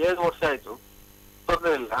 7 ವರ್ಷ ಆಯ್ತು,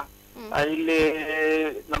 ತೊಂದರೆ ಇಲ್ಲ. ಇಲ್ಲಿ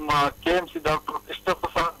ನಮ್ಮ KMC ಡಾಕ್ಟರ್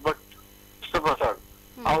ಕೃಷ್ಣಪ್ರಸಾದ್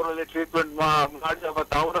ಅವರಲ್ಲಿ ಟ್ರೀಟ್ಮೆಂಟ್ ಮಾಡಿ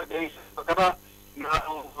ಮತ್ತೆ ಅವರ ಪ್ರಕಾರ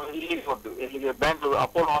ನಾನು ಇಲ್ಲಿಗೆ ಹೋದ್ದು, ಇಲ್ಲಿಗೆ ಬ್ಯಾಂಗ್ಳೂರ್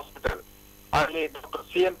ಅಪೋಲೋ ಹಾಸ್ಪಿಟಲ್. ಅಲ್ಲಿ doctor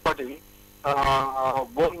CN Patil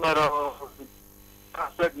bone marrow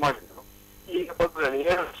translate ಮಾಡಿದ್ರು. ಈಗ ತೊಂದರೆ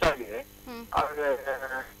 7 ವರ್ಷ ಆಗಿದೆ. ಹಾಗೆ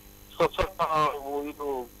ಸ್ವಲ್ಪ ಇದು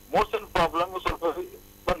ಮೋಷನ್ ಪ್ರಾಬ್ಲಮ್ ಸ್ವಲ್ಪ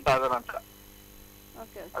ಬಂತಾದ ನಂತರ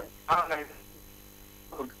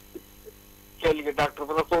ಕೇಳಿಗೆ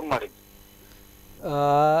ಡಾಕ್ಟರ್ ಫೋನ್ ಮಾಡಿದ್ದು.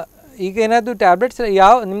 ಈಗ ಏನಾದರೂ ಟ್ಯಾಬ್ಲೆಟ್ಸ್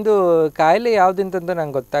ನಿಮ್ಮದು ಕಾಯಿಲೆ ಯಾವುದಿಂತಂತ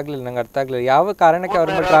ನಂಗೆ ಗೊತ್ತಾಗ್ಲಿಲ್ಲ, ನಂಗೆ ಅರ್ಥ ಆಗಲಿಲ್ಲ. ಯಾವ ಕಾರಣಕ್ಕೆ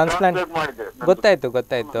ಅವ್ರನ್ನ ಟ್ರಾನ್ಸ್ಪ್ಲಾಂಟ್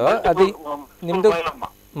ಗೊತ್ತಾಯ್ತು ಅದು ನಿಮ್ಮದು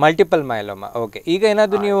ಮಲ್ಟಿಪಲ್ ಮೈಲೋಮಾ. ಓಕೆ, ಈಗ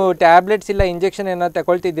ಏನಾದರೂ ನೀವು ಟ್ಯಾಬ್ಲೆಟ್ಸ್ ಇಲ್ಲ ಇಂಜೆಕ್ಷನ್ ಏನಾದ್ರು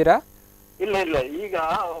ತಗೊಳ್ತಿದ್ದೀರಾ? ಇಲ್ಲ, ಈಗ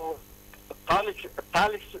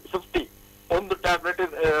ಟಾಲಿಕ್ಸ್ 50 ಒಂದು ಟ್ಯಾಬ್ಲೆಟ್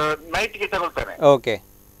ನೈಟ್ಗೆ ತಗೊಳ್ತಾನೆ. ಓಕೆ,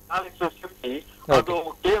 ಟಾಲಿಕ್ಸ್ 50 ಅದು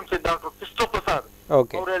KMC ಡಾಕ್ಟರ್ ಕೃಷ್ಣಪ್ರಸಾದ್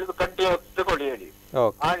ಅವ್ರು ಹೇಳಿದ್ರು ಕಂಟಿನ್ಯೂ ತಗೊಳ್ಳಿ ಹೇಳಿ.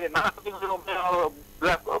 ಹಾಗೆ 4 ತಿಂಗಳಿಗೊಮ್ಮೆ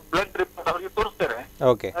ಬ್ಲಡ್ ರಿಪೋರ್ಟ್ ಅವರಿಗೆ ತೋರಿಸ್ತಾರೆ.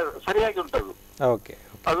 ಸರಿಯಾಗಿ ಉಂಟದು.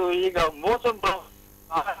 ಅದು ಈಗ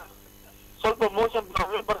ಸ್ವಲ್ಪ ಮೋಷನ್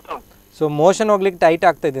ಪ್ರಾಬ್ಲಮ್ ಬರ್ತಾ ಉಂಟು. ಸೊ ಮೋಷನ್ ಹೋಗ್ಲಿಕ್ಕೆ ಟೈಟ್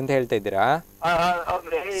ಆಗ್ತಾ ಇದೆ ಅಂತ ಹೇಳ್ತಾ ಇದ್ದೀರಾ?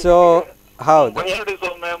 ಸೊ ಹೌದು, 2 ದಿವಸ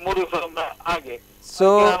ಒಮ್ಮೆ 3 ದಿವಸ ಒಮ್ಮೆ ಹಾಗೆ. ಸೊ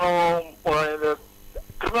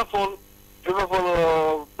ಕ್ರಿಮಫೋಲ್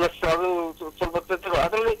ಪ್ಲಸ್ ಅದು ಸ್ವಲ್ಪ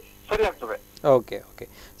ಅದರಲ್ಲಿ ಸರಿ ಆಗ್ತದೆ. ಓಕೆ,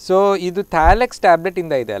 ಸೊ ಇದು ಥ್ಯಾಲೆಕ್ಸ್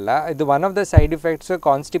ಟ್ಯಾಬ್ಲೆಟಿಂದ ಇದೆ ಅಲ್ಲ, ಇದು one of the side effects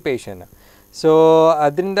constipation. So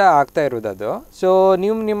ಅದರಿಂದ ಆಗ್ತಾ ಇರೋದು ಅದು. ಸೊ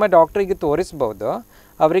ನೀವು ನಿಮ್ಮ ಡಾಕ್ಟ್ರಿಗೆ ತೋರಿಸ್ಬೋದು,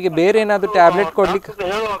 ಅವರಿಗೆ ಬೇರೆ ಏನಾದರೂ ಟ್ಯಾಬ್ಲೆಟ್ ಕೊಡ್ಲಿಕ್ಕೆ.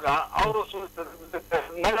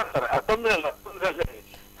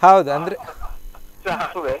 ಹೌದು, ಅಂದರೆ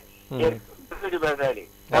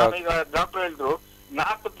ಡಾಕ್ಟರ್ ಹೇಳಿದ್ರು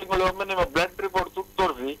 4 ತಿಂಗಳೊಮ್ಮೆ ನಿಮ್ಮ ಬ್ಲಡ್ ರಿಪೋರ್ಟ್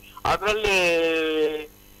ತೋರಿಸಿ, ಅದರಲ್ಲಿ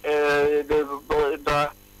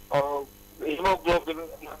ಹಿಮೋಗ್ಲೋಬಿನ್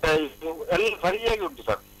ಮತ್ತೆ ಎಲ್ಲ ಸರಿಯಾಗಿ ಉಂಟು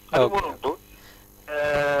ಸರ್. 13 ಉಂಟು,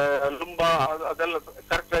 ಲುಂಬ ಅದೆಲ್ಲ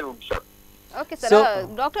ಕರೆಕ್ಟ್ ಆಗಿ ಉಂಟು ಸರ್. ಓಕೆ ಸರ್,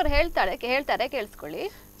 ಡಾಕ್ಟರ್ ಹೇಳ್ತಾರೆ ಕೇಳಿಸ್ಕೊಳ್ಳಿ.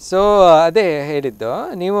 ಸೊ ಅದೇ ಹೇಳಿದ್ದು,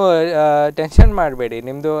 ನೀವು ಟೆನ್ಷನ್ ಮಾಡಬೇಡಿ,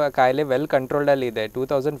 ನಿಮ್ಮದು ಕಾಯಿಲೆ ವೆಲ್ ಕಂಟ್ರೋಲ್ಡಲ್ಲಿ ಇದೆ.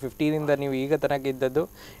 2015ಇಂದ ನೀವು ಈಗ ತನಕ ಇದ್ದದ್ದು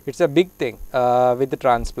it's a big thing with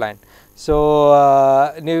transplant. So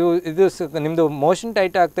ನೀವು ಇದು ನಿಮ್ಮದು ಮೋಷನ್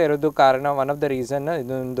ಟೈಟ್ ಆಗ್ತಾ ಇರೋದು ಕಾರಣ ಒನ್ ಆಫ್ ದ ರೀಸನ್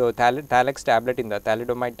ಇದೊಂದು ಥ್ಯಾಲೆಕ್ಸ್ ಟ್ಯಾಬ್ಲೆಟಿಂದ,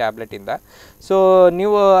 ಥ್ಯಾಲಿಡೊಮೈಡ್ ಟ್ಯಾಬ್ಲೆಟಿಂದ. ಸೊ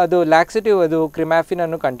ನೀವು ಅದು ಲ್ಯಾಕ್ಸಿಟಿವ್, ಅದು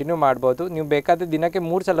ಕ್ರಿಮ್ಯಾಫಿನನ್ನು ಕಂಟಿನ್ಯೂ ಮಾಡ್ಬೋದು. ನೀವು ಬೇಕಾದ ದಿನಕ್ಕೆ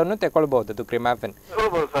 3 ಸಲನೂ ತಗೊಳ್ಬೋದು ಅದು ಕ್ರಿಮ್ಯಾಫಿನ್.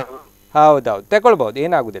 ಹೌದೌದು, ತಗೊಳ್ಬೋದು,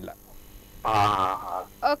 ಏನಾಗೋದಿಲ್ಲ.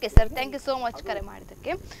 Okay sir, thank you so much ಕರೆ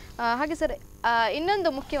ಮಾಡಿದ್ದಕ್ಕೆ. ಹಾಗೆ ಸರ್, ಇನ್ನೊಂದು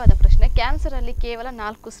ಮುಖ್ಯವಾದ ಪ್ರಶ್ನೆ, ಕ್ಯಾನ್ಸರಲ್ಲಿ ಕೇವಲ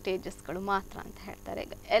 4 ಸ್ಟೇಜಸ್ಗಳು ಮಾತ್ರ ಅಂತ ಹೇಳ್ತಾರೆ.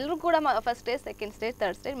 ಎಲ್ಲರೂ ಕೂಡ first stage, second stage,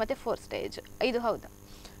 third stage ಮತ್ತು ಫೋರ್ತ್ ಸ್ಟೇಜ್, ಇದು ಹೌದಾ?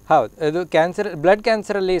 ಹೌದು, ಇದು ಕ್ಯಾನ್ಸರ್, ಬ್ಲಡ್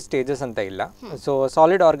ಕ್ಯಾನ್ಸರಲ್ಲಿ ಸ್ಟೇಜಸ್ ಅಂತ ಇಲ್ಲ. ಸೊ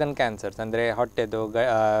ಸಾಲಿಡ್ ಆರ್ಗನ್ ಕ್ಯಾನ್ಸರ್ಸ್ ಅಂದರೆ ಹೊಟ್ಟೆದು,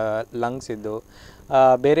 ಲಂಗ್ಸ್ ಇದ್ದು,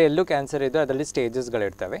 ಬೇರೆ ಎಲ್ಲೂ ಕ್ಯಾನ್ಸರ್ ಇದ್ದು ಅದರಲ್ಲಿ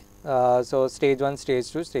ಸ್ಟೇಜಸ್ಗಳಿರ್ತವೆ. So stage 1, stage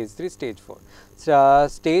 2, stage 3, stage 4.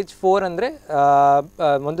 Stage 4 ಅಂದರೆ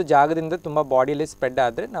ಒಂದು ಜಾಗದಿಂದ ತುಂಬ ಬಾಡಿಯಲ್ಲಿ ಸ್ಪ್ರೆಡ್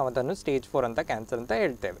ಆದರೆ ನಾವು ಅದನ್ನು ಸ್ಟೇಜ್ 4 ಅಂತ ಕ್ಯಾನ್ಸರ್ ಅಂತ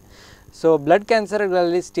ಹೇಳ್ತೇವೆ. ಸೊ ಬ್ಲಡ್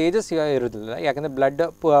ಕ್ಯಾನ್ಸರ್ಗಳಲ್ಲಿ ಸ್ಟೇಜಸ್ ಇರೋದಿಲ್ಲ, ಯಾಕಂದರೆ ಬ್ಲಡ್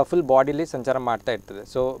ಫುಲ್ ಬಾಡಿಲಿ ಸಂಚಾರ ಮಾಡ್ತಾ ಇರ್ತದೆ.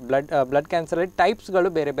 ಸೊ ಬ್ಲಡ್ ಕ್ಯಾನ್ಸರಲ್ಲಿ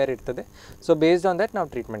ಟೈಪ್ಸ್ಗಳು ಬೇರೆ ಬೇರೆ ಇರ್ತದೆ. ಸೊ ಬೇಸ್ಡ್ ಆನ್ ದಟ್ ನಾವು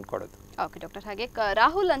ಟ್ರೀಟ್ಮೆಂಟ್ ಕೊಡೋದು. ಓಕೆ ಡಾಕ್ಟರ್, ಹಾಗೆ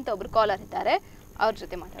ರಾಹುಲ್ ಅಂತ ಒಬ್ರು ಕಾಲರ್ ಇದ್ದಾರೆ, ಅವ್ರ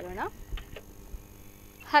ಜೊತೆ ಮಾತಾಡೋಣ.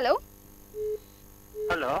 ಹಲೋ.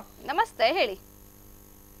 ಹಲೋ, ನಮಸ್ತೆ, ಹೇಳಿ.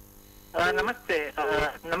 ನಮಸ್ತೆ.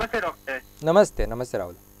 ನಮಸ್ತೆ ಡಾಕ್ಟರ್. ನಮಸ್ತೆ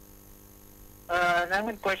ರಾಹುಲ್.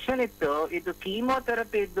 ನಂಗೊಂದು ಕ್ವೆಶನ್ ಇತ್ತು. ಇದು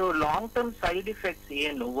ಕೀಮೋಥೆರಪಿ ಇದು ಲಾಂಗ್ ಟರ್ಮ್ ಸೈಡ್ ಇಫೆಕ್ಟ್ಸ್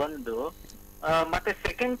ಏನು ಒಂದು, ಮತ್ತೆ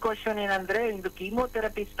ಸೆಕೆಂಡ್ ಕ್ವೆಶನ್ ಏನಂದ್ರೆ, ಇದು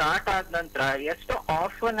ಕೀಮೋಥೆರಪಿ ಸ್ಟಾರ್ಟ್ ಆದ ನಂತರ ಎಷ್ಟು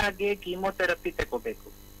ಆಫನ್ ಆಗಿ ಕೀಮೋಥೆರಪಿ ತಗೋಬೇಕು?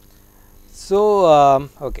 ಸೊ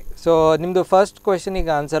ಓಕೆ, ಸೊ ನಿಮ್ಮದು first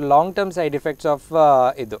ಕ್ವೆಶನಿಗೆ answer, long term side effects of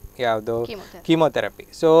ಇದು ಯಾವುದು ಕೀಮೋಥೆರಪಿ.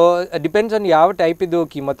 ಸೊ ಡಿಪೆಂಡ್ಸ್ ಆನ್ ಯಾವ ಟೈಪ್ ಇದು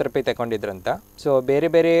ಕೀಮೋಥೆರಪಿ ತಗೊಂಡಿದ್ರಂತ. ಸೊ ಬೇರೆ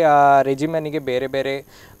ಬೇರೆ ರೆಜಿಮೆನಿಗೆ ಬೇರೆ ಬೇರೆ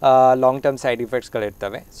long term side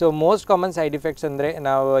ಇಫೆಕ್ಟ್ಸ್ಗಳಿರ್ತವೆ. So most common side effects ಅಂದರೆ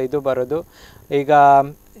ನಾವು ಇದು ಬರೋದು, ಈಗ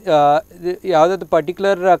ಯಾವುದಾದ್ರು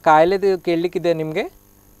ಪರ್ಟಿಕ್ಯುಲರ್ ಕಾಯಿಲೆದು ಕೇಳಲಿಕ್ಕಿದೆ ನಿಮಗೆ?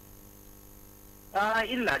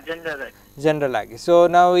 ಇಲ್ಲ, ಜನರಲ್ ಆಗಿ. ಸೊ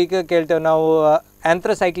ನಾವು ಈಗ ಕೇಳ್ತೇವೆ, ನಾವು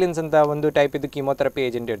ಆಂಥ್ರಸೈಕ್ಲಿನ್ಸ್ ಅಂತ ಒಂದು ಟೈಪ್ ಇದು ಕೀಮೋಥೆರಪಿ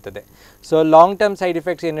ಏಜೆಂಟ್ ಇರ್ತದೆ. So long term side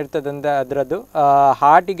effects ಏನಿರ್ತದೆ ಅಂದರೆ ಅದರದ್ದು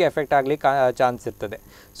ಹಾರ್ಟಿಗೆ ಎಫೆಕ್ಟ್ ಆಗಲಿಕ್ಕೆ ಚಾನ್ಸ್ ಇರ್ತದೆ.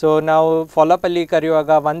 ಸೊ ನಾವು ಫಾಲೋಅಪಲ್ಲಿ ಕರೆಯುವಾಗ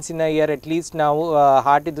once in a year at least ನಾವು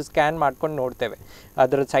ಹಾರ್ಟಿದು ಸ್ಕ್ಯಾನ್ ಮಾಡ್ಕೊಂಡು ನೋಡ್ತೇವೆ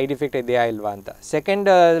ಅದರ ಸೈಡ್ ಎಫೆಕ್ಟ್ ಇದೆಯಾ ಇಲ್ವಾ ಅಂತ. Second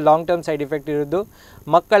long term side effect ಇರೋದು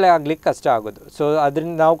ಮಕ್ಕಳಾಗ್ಲಿಕ್ಕೆ ಕಷ್ಟ ಆಗೋದು. ಸೊ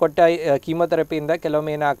ಅದರಿಂದ ನಾವು ಕೊಟ್ಟ ಕೀಮೋಥೆರಪಿಯಿಂದ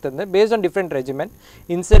ಕೆಲವೊಮ್ಮೆ ಏನಾಗ್ತದೆ ಅಂದರೆ based on different regimen,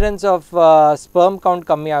 incidence of sperm count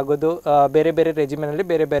ಕಮ್ಮಿ ಆಗೋದು ಬೇರೆ ಬೇರೆ ರೆಜಿಮೆನಲ್ಲಿ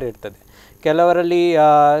ಬೇರೆ ಬೇರೆ ಇರ್ತದೆ. ಕೆಲವರಲ್ಲಿ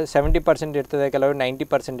 70% ಇರ್ತದೆ, ಕೆಲವರು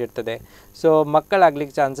 90% ಇರ್ತದೆ. ಸೊ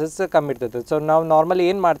ಮಕ್ಕಳಾಗ್ಲಿಕ್ಕೆ ಚಾನ್ಸಸ್ ಕಮ್ಮಿ ಇರ್ತದೆ. ಸೊ ನಾವು ನಾರ್ಮಲಿ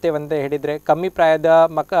ಏನು ಮಾಡ್ತೇವೆ ಅಂತ ಹೇಳಿದರೆ, ಕಮ್ಮಿ ಪ್ರಾಯದ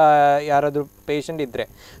ಯಾರಾದರೂ ಪೇಷಂಟ್ ಇದ್ದರೆ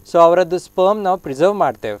ಸೊ ಅವರದ್ದು ಸ್ಪರ್ಮ್ ನಾವು ಪ್ರಿಸರ್ವ್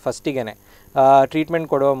ಮಾಡ್ತೇವೆ ಫಸ್ಟಿಗೆ ಟ್ರೀಟ್ಮೆಂಟ್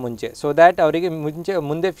ಕೊಡುವ ಮುಂಚೆ. ಸೊ ದ್ಯಾಟ್ ಅವರಿಗೆ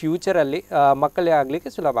ಮುಂದೆ ಫ್ಯೂಚರಲ್ಲಿ ಮಕ್ಕಳೇ ಆಗಲಿಕ್ಕೆ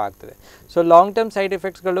ಸುಲಭ ಆಗ್ತದೆ. ಸೊ ಲಾಂಗ್ ಟರ್ಮ್ ಸೈಡ್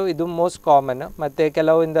ಎಫೆಕ್ಟ್ಸ್ಗಳು ಇದು ಮೋಸ್ಟ್ ಕಾಮನ್. ಮತ್ತು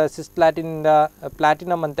ಕೆಲವಿಂದ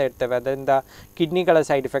ಪ್ಲಾಟಿನಮ್ ಅಂತ ಇರ್ತವೆ, ಅದರಿಂದ ಕಿಡ್ನಿಗಳ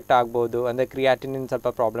ಸೈಡ್ ಎಫೆಕ್ಟ್ ಆಗ್ಬೋದು, ಅಂದರೆ ಕ್ರಿಯಾಟಿನಿನ್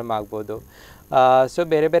ಸ್ವಲ್ಪ ಪ್ರಾಬ್ಲಮ್ ಆಗ್ಬೋದು. ಸೊ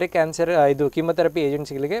ಬೇರೆ ಬೇರೆ ಕ್ಯಾನ್ಸರ್ ಇದು ಕೀಮೋಥೆರಪಿ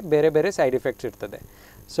ಏಜೆಂಟ್ಸ್ಗಳಿಗೆ ಬೇರೆ ಬೇರೆ ಸೈಡ್ ಎಫೆಕ್ಟ್ಸ್ ಇರ್ತದೆ.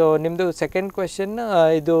 ಸೊ ನಿಮ್ಮದು ಸೆಕೆಂಡ್ ಕ್ವೆಶನ್,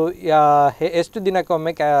 ಇದು ಎಷ್ಟು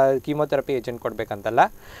ದಿನಕ್ಕೊಮ್ಮೆ ಕೀಮೋಥೆರಪಿ ಏಜೆಂಟ್ ಕೊಡಬೇಕಂತಲ್ಲ.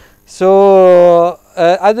 ಸೊ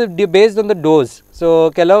ಅದು based on the dose. So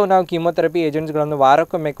ಕೆಲವು ನಾವು ಕೀಮೋಥೆರಪಿ ಏಜೆಂಟ್ಸ್ಗಳನ್ನು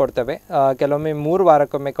ವಾರಕ್ಕೊಮ್ಮೆ ಕೊಡ್ತೇವೆ, ಕೆಲವೊಮ್ಮೆ 3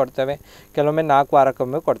 ವಾರಕ್ಕೊಮ್ಮೆ ಕೊಡ್ತೇವೆ, ಕೆಲವೊಮ್ಮೆ 4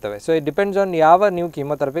 ವಾರಕ್ಕೊಮ್ಮೆ ಕೊಡ್ತೇವೆ. ಸೊ ಇಟ್ ಡಿಪೆಂಡ್ಸ್ ಆನ್ ಯಾವ ನೀವು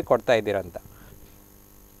ಕೀಮೋಥೆರಪಿ ಕೊಡ್ತಾ ಇದ್ದೀರಂತ.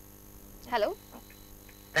 Hello,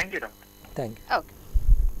 thank you doctor. Thank you. Okay,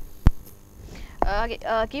 ಹಾಗೆ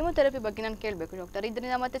ಕೀಮೋಥೆರಪಿ ಬಗ್ಗೆ ನಾನು ಕೇಳಬೇಕು ಡಾಕ್ಟರ್.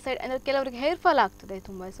 ಇದರಿಂದ ಮತ್ತೆ ಸೈಡ್ ಅಂದರೆ ಕೆಲವರಿಗೆ ಹೇರ್ ಫಾಲ್ ಆಗ್ತದೆ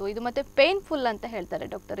ತುಂಬ. ಸೊ ಇದು ಮತ್ತೆ ಪೇನ್ಫುಲ್ ಅಂತ ಹೇಳ್ತಾರೆ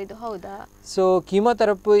ಡಾಕ್ಟರ್, ಇದು ಹೌದಾ? So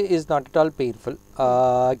chemotherapy is not at all painful.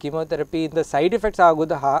 ಕೀಮೋಥೆರಪಿಯಿಂದ side effects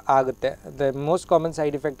ಆಗೋದು ಆಗುತ್ತೆ. The most common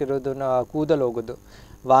side effect ಇರೋದು ಕೂದಲು ಹೋಗೋದು,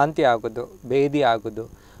 ವಾಂತಿ ಆಗೋದು, ಭೇದಿ ಆಗೋದು,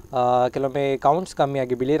 ಕೆಲವೊಮ್ಮೆ ಕೌಂಟ್ಸ್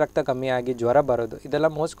ಕಮ್ಮಿಯಾಗಿ, ಬಿಳಿ ರಕ್ತ ಕಮ್ಮಿಯಾಗಿ ಜ್ವರ ಬರೋದು, ಇದೆಲ್ಲ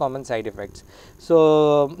most common side effects. So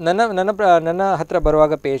ನನ್ನ ಹತ್ರ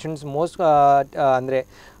ಬರುವಾಗ ಪೇಷಂಟ್ಸ್ ಮೋಸ್ಟ್ ಅಂದರೆ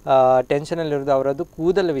ಟೆನ್ಷನಲ್ಲಿರೋದು ಅವರದ್ದು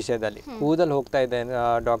ಕೂದಲ ವಿಷಯದಲ್ಲಿ. ಕೂದಲು ಹೋಗ್ತಾ ಇದೆ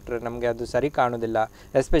ಡಾಕ್ಟ್ರ್, ನಮಗೆ ಅದು ಸರಿ ಕಾಣೋದಿಲ್ಲ,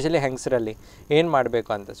 ಎಸ್ಪೆಷಲಿ ಹೆಂಗಸರಲ್ಲಿ ಏನು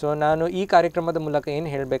ಮಾಡಬೇಕು ಅಂತ. ಸೊ ನಾನು ಈ ಕಾರ್ಯಕ್ರಮದ ಮೂಲಕ ಏನು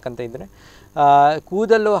ಹೇಳಬೇಕಂತ ಇದ್ದರೆ,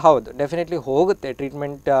 ಕೂದಲು ಹೌದು ಡೆಫಿನೆಟ್ಲಿ ಹೋಗುತ್ತೆ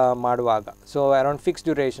ಟ್ರೀಟ್ಮೆಂಟ್ ಮಾಡುವಾಗ. ಸೊ ಅರೌಂಡ್ ಫಿಕ್ಸ್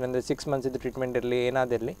ಡ್ಯೂರೇಷನ್ ಅಂದರೆ 6 months ಇದು ಟ್ರೀಟ್ಮೆಂಟ್ ಇರಲಿ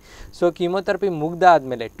ಏನಾದಿರಲಿ. ಸೊ ಕೀಮೋಥೆರಪಿ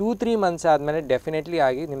ಮುಗ್ದಾದಮೇಲೆ 2-3 months ಆದಮೇಲೆ ಡೆಫಿನೆಟ್ಲಿ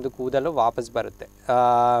ಆಗಿ ನಿಮ್ಮದು ಕೂದಲು ವಾಪಸ್ ಬರುತ್ತೆ.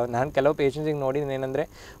 ನಾನು ಕೆಲವು ಪೇಷಂಟ್ಸಿಗೆ ನೋಡಿದ್ದೀನಿ ಏನಂದರೆ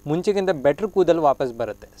ಮುಂಚೆಗಿಂತ ಬೆಟ್ರ್ ಕೂದಲು ವಾಪಸ್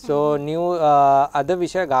ಬರುತ್ತೆ. ಸೊ ನೀವು ಅದ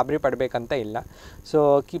ವಿಷಯ ಗಾಬರಿ ಪಡಬೇಕಂತ ಇಲ್ಲ. ಸೊ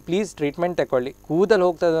ಪ್ಲೀಸ್ ಟ್ರೀಟ್ಮೆಂಟ್ ತಗೊಳ್ಳಿ. ಕೂದಲು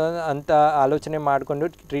ಹೋಗ್ತದೆ ಅಂತ ಆಲೋಚನೆ ಮಾಡಿಕೊಂಡು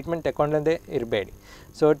ಟ್ರೀಟ್ಮೆಂಟ್ ತಗೊಂಡೇ ಇರಬೇಡಿ.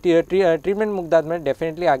 ಸೊ ಟ್ರೀಟ್ಮೆಂಟ್ ಮುಗ್ದಾದ್ಮೇಲೆ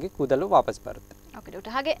ಡೆಫಿನೆಟ್ಲಿ ಆಗಿ ಕೂದಲು ವಾಪಸ್ ಬರುತ್ತೆ. ಓಕೆ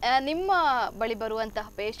ಡಾಕ್ಟರ್, ಹಾಗೆ ನಿಮ್ಮ ಬಳಿ ಬರುವಂತಹ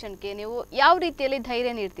ಪೇಷಂಟ್ಗೆ ನೀವು ಯಾವ ರೀತಿಯಲ್ಲಿ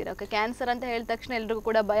ಧೈರ್ಯ ನೀಡ್ತೀರಾ? ಓಕೆ, ಕ್ಯಾನ್ಸರ್ ಅಂತ ಹೇಳಿದ ತಕ್ಷಣ ಎಲ್ರಿಗೂ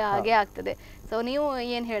ಕೂಡ ಭಯ ಹಾಗೇ ಆಗ್ತದೆ. ಸೊ ನೀವು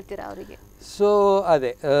ಏನು ಹೇಳ್ತೀರಾ ಅವರಿಗೆ? ಸೊ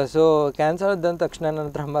ಅದೇ, ಸೊ ಕ್ಯಾನ್ಸರ್ ಆದ ತಕ್ಷಣ ನನ್ನ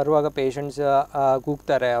ಹತ್ರ ಬರುವಾಗ ಪೇಷಂಟ್ಸ್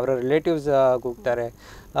ಕೂಗ್ತಾರೆ, ಅವರ ರಿಲೇಟಿವ್ಸ್ ಕೂಗ್ತಾರೆ,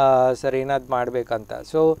 ಸರ್ ಏನಾದ್ರು ಮಾಡಬೇಕಂತ.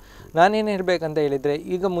 ಸೊ ನಾನೇನು ಹೇಳಬೇಕಂತ ಹೇಳಿದರೆ,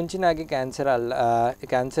 ಈಗ ಮುಂಚಿನಾಗಿ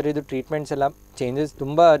ಕ್ಯಾನ್ಸರ್ ಇದು ಟ್ರೀಟ್ಮೆಂಟ್ಸ್ ಎಲ್ಲ ಚೇಂಜಸ್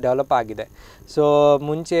ತುಂಬ ಡೆವಲಪ್ ಆಗಿದೆ. ಸೊ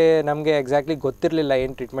ಮುಂಚೆ ನಮಗೆ ಎಕ್ಸಾಕ್ಟ್ಲಿ ಗೊತ್ತಿರಲಿಲ್ಲ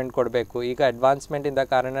ಏನು ಟ್ರೀಟ್ಮೆಂಟ್ ಕೊಡಬೇಕು. ಈಗ ಅಡ್ವಾನ್ಸ್ಮೆಂಟಿಂದ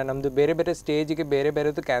ಕಾರಣ ನಮ್ಮದು ಬೇರೆ ಬೇರೆ ಸ್ಟೇಜಿಗೆ ಬೇರೆ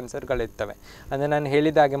ಬೇರೆದು ಕ್ಯಾನ್ಸರ್ಗಳಿರ್ತವೆ. ಅಂದರೆ ನಾನು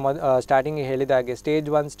ಹೇಳಿದಾಗೆ ಸ್ಟಾರ್ಟಿಂಗಿಗೆ ಹೇಳಿದಾಗೆ stage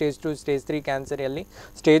 1, stage 2, stage 3 ಕ್ಯಾನ್ಸರಲ್ಲಿ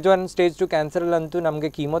stage 1, stage 2 ಕ್ಯಾನ್ಸರಲ್ಲಂತೂ ನಮಗೆ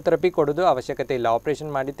ಕೀಮೋಥೆರಪಿ ಕೊಡೋದು ಅವಶ್ಯಕತೆ ಇಲ್ಲ,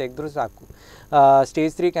 ಆಪ್ರೇಷನ್ ಮಾಡಿ ತೆಗೆದ್ರೂ ಸಾಕು.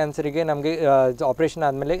 ಸ್ಟೇಜ್ 3 ಕ್ಯಾನ್ಸರಿಗೆ ನಮಗೆ ಆಪ್ರೇಷನ್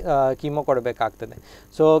ಆದಮೇಲೆ ಕೀಮೋ ಕೊಡಬೇಕಾಗ್ತದೆ.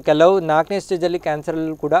 ಸೊ ಕೆಲವು 4ನೇ ಸ್ಟೇಜಲ್ಲಿ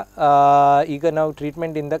ಕ್ಯಾನ್ಸರಲ್ಲೂ ಕೂಡ ಈಗ ನಾವು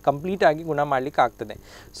ಟ್ರೀಟ್ಮೆಂಟಿಂದ ಕಂಪ್ಲೀಟಾಗಿ ಗುಣ ಮಾಡಲಿಕ್ಕೆ ಆಗ್ತದೆ.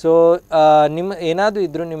 ಸೊ ನಿಮ್ಮ ಏನಾದರೂ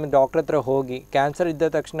ಇದ್ದರೂ ನಿಮ್ಮ ಡಾಕ್ಟ್ರ್ ಹತ್ರ ಹೋಗಿ, ಕ್ಯಾನ್ಸರ್ ಇದ್ದ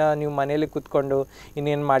ತಕ್ಷಣ ನೀವು ಮನೆಯಲ್ಲಿ ಕೂತ್ಕೊಂಡು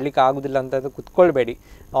ಇನ್ನೇನು ಮಾಡಲಿಕ್ಕೆ ಆಗೋದಿಲ್ಲ ಅಂತ ಕೂತ್ಕೊಳ್ಬೇಡಿ,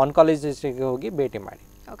 ಆನ್ಕಾಲಜಿಸ್ಟಿಗೆ ಹೋಗಿ ಭೇಟಿ ಮಾಡಿ.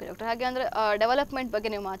 ಓಕೆ ಡಾಕ್ಟರ್, ಹಾಗೆ ಅಂದರೆ ಡೆವಲಪ್ಮೆಂಟ್ ಬಗ್ಗೆ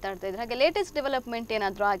ನೀವು ಮಾತಾಡ್ತಾ ಇದ್ರೆ, ಹಾಗೆ ಲೇಟೆಸ್ಟ್ ಡೆವಲಪ್ಮೆಂಟ್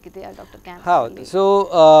ಏನಾದರೂ ಆಗಿದೆಯಾ ಡಾಕ್ಟರ್ ಕ್ಯಾನ್ಸರ್? ಹೌದು. ಸೊ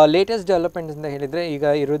ಲೇಟೆಸ್ಟ್ ಡೆವಲಪ್ಮೆಂಟ್ ಅಂತ ಹೇಳಿದರೆ, ಈಗ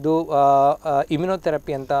ಇರೋದು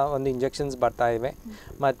ಇಮ್ಯುನೋಥೆರಪಿ ಅಂತ ಒಂದು ಇಂಜೆಕ್ಷನ್ಸ್ ಬರ್ತಾ ಇವೆ,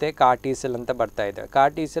 ಮತ್ತು ಕಾರ್ ಟಿ ಸೆಲ್ ಅಂತ ಬರ್ತಾ ಇದೆ.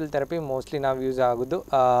 Car T cell therapy mostly ನಾವು ಯೂಸ್ ಆಗೋದು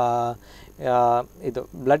ಇದು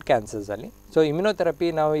ಬ್ಲಡ್ ಕ್ಯಾನ್ಸರ್ಸಲ್ಲಿ. ಸೊ ಇಮ್ಯುನೋಥೆರಪಿ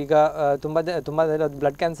ನಾವು ಈಗ ತುಂಬ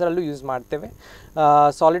ಬ್ಲಡ್ ಕ್ಯಾನ್ಸರಲ್ಲೂ ಯೂಸ್ ಮಾಡ್ತೇವೆ,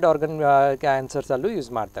 ಸಾಲಿಡ್ ಆರ್ಗನ್ ಕ್ಯಾನ್ಸರ್ಸಲ್ಲೂ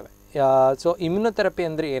ಯೂಸ್ ಮಾಡ್ತೇವೆ. ಸೊ ಇಮ್ಯುನೋಥೆರಪಿ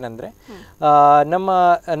ಅಂದರೆ ಏನಂದರೆ,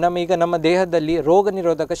 ನಮ್ಮ ದೇಹದಲ್ಲಿ ರೋಗ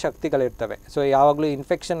ನಿರೋಧಕ ಶಕ್ತಿಗಳಿರ್ತವೆ. ಸೊ ಯಾವಾಗಲೂ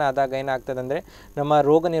ಇನ್ಫೆಕ್ಷನ್ ಆದಾಗ ಏನಾಗ್ತದೆ ಅಂದರೆ, ನಮ್ಮ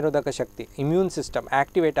ರೋಗ ನಿರೋಧಕ ಶಕ್ತಿ ಇಮ್ಯೂನ್ ಸಿಸ್ಟಮ್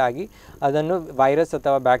ಆ್ಯಕ್ಟಿವೇಟ್ ಆಗಿ ಅದನ್ನು ವೈರಸ್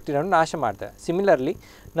ಅಥವಾ ಬ್ಯಾಕ್ಟೀರಿಯಾವನ್ನು ನಾಶ ಮಾಡ್ತವೆ. ಸಿಮಿಲರ್ಲಿ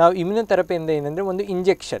ನಾವು ಇಮ್ಯುನೋಥೆರಪಿಯಿಂದ ಏನಂದರೆ, ಒಂದು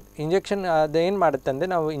ಇಂಜೆಕ್ಷನ್ ಅದೇನು ಮಾಡುತ್ತೆ ಅಂದರೆ,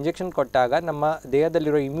 ನಾವು ಇಂಜೆಕ್ಷನ್ ಕೊಟ್ಟಾಗ ನಮ್ಮ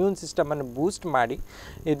ದೇಹದಲ್ಲಿರೋ ಇಮ್ಯೂನ್ ಸಿಸ್ಟಮನ್ನು ಬೂಸ್ಟ್ ಮಾಡಿ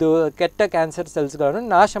ಇದು ಕೆಟ್ಟ ಕ್ಯಾನ್ಸರ್ ಸೆಲ್ಸ್ಗಳನ್ನು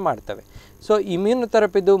ನಾಶ ಮಾಡ್ತವೆ. ಸೊ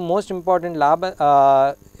ಇಮ್ಯುನೋಥೆರಪಿದು ಮೋಸ್ಟ್ ಇಂಪಾರ್ಟೆಂಟ್ ಲಾಭ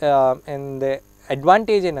ಎಂದರೆ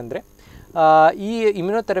ಅಡ್ವಾಂಟೇಜ್ ಏನಂದರೆ, ಈ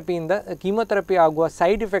ಇಮ್ಯುನೋಥೆರಪಿಯಿಂದ ಕೀಮೋಥೆರಪಿ ಆಗುವ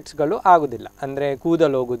ಸೈಡ್ ಎಫೆಕ್ಟ್ಸ್ಗಳು ಆಗೋದಿಲ್ಲ. ಅಂದರೆ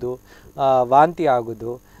ಕೂದಲು ಹೋಗೋದು, ವಾಂತಿ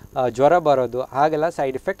ಆಗೋದು, ಜ್ವರ ಬರೋದು, ಹಾಗೆಲ್ಲ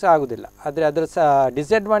ಸೈಡ್ ಎಫೆಕ್ಟ್ಸ್ ಆಗೋದಿಲ್ಲ. ಆದರೆ ಅದರ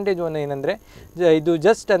ಡಿಸ್ಅಡ್ವಾಂಟೇಜ್ ಒಂದು ಏನಂದರೆ, ಇದು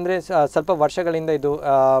ಜಸ್ಟ್ ಅಂದರೆ ಸ್ವಲ್ಪ ವರ್ಷಗಳಿಂದ ಇದು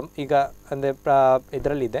ಈಗ ಅಂದರೆ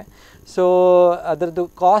ಇದರಲ್ಲಿದೆ. ಸೊ ಅದರದ್ದು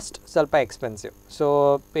ಕಾಸ್ಟ್ ಸ್ವಲ್ಪ expensive. So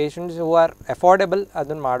patients who are affordable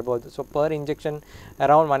ಅದನ್ನು ಮಾಡ್ಬೋದು. ಸೊ ಪರ್ ಇಂಜೆಕ್ಷನ್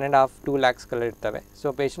ಅರೌಂಡ್ 1.5-2 lakhsಗಳು ಇರ್ತವೆ. So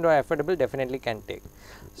patient who are affordable definitely can take.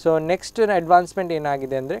 So next advancement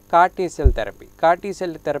ಏನಾಗಿದೆ ಅಂದರೆ, car T cell therapy. Car T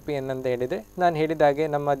cell therapy ಏನಂತ ಹೇಳಿದರೆ, ನಾನು ಹೇಳಿದಾಗೆ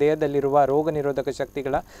ನಮ್ಮ ದೇಹದಲ್ಲಿರುವ ರೋಗ ನಿರೋಧಕ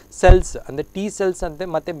ಶಕ್ತಿಗಳ ಸೆಲ್ಸ್ ಅಂದರೆ ಟಿ ಸೆಲ್ಸ್ ಅಂತ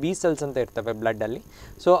ಮತ್ತು ಬಿ ಸೆಲ್ಸ್ ಅಂತ ಇರ್ತವೆ ಬ್ಲಡ್ಡಲ್ಲಿ.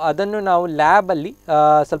 ಸೊ ಅದನ್ನು ನಾವು ಲ್ಯಾಬಲ್ಲಿ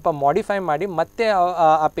ಸ್ವಲ್ಪ ಮಾಡಿಫೈ ಮಾಡಿ ಮತ್ತೆ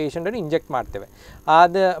ಆ ಪೇಷಂಟನ್ನು ಇಂಜೆಕ್ಟ್ ಮಾಡ್ತೇವೆ.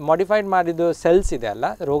 ಅದು ಮಾಡಿಫೈಡ್ ಮಾಡಿದ್ದು ಸೆಲ್ಸ್ ಇದೆ ಅಲ್ಲ,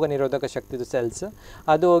 ರೋಗ ನಿರೋಧಕ ಶಕ್ತಿದು ಸೆಲ್ಸ್,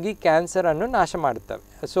 ಅದು ಹೋಗಿ ಕ್ಯಾನ್ಸರನ್ನು ನಾಶ ಮಾಡುತ್ತವೆ.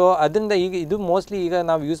 ಸೊ ಅದರಿಂದ ಈಗ ಇದು ಮೋಸ್ಟ್ಲಿ ಈಗ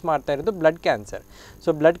ನಾವು ಯೂಸ್ ಮಾಡ್ತಾ ಇರೋದು ಬ್ಲಡ್ ಕ್ಯಾನ್ಸರ್. ಸೊ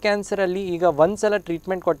ಬ್ಲಡ್ ಕ್ಯಾನ್ಸರಲ್ಲಿ ಈಗ ಒಂದು ಸಲ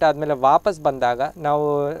ಟ್ರೀಟ್ಮೆಂಟ್ ಕೊಟ್ಟಾದಮೇಲೆ ವಾಪಸ್ ಬಂದಾಗ ನಾವು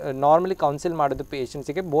ನಾರ್ಮಲಿ ಕೌನ್ಸಿಲ್ ಮಾಡೋದು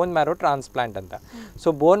ಪೇಷಂಟ್ಸಿಗೆ ಬೋನ್ ಮ್ಯಾರೋ ಟ್ರಾನ್ಸ್ಪ್ಲಾಂಟ್ ಅಂತ.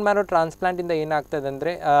 ಸೊ ಬೋನ್ ಮ್ಯಾರೋ ಟ್ರಾನ್ಸ್ಪ್ಲಾಂಟಿಂದ ಏನಾಗ್ತದೆ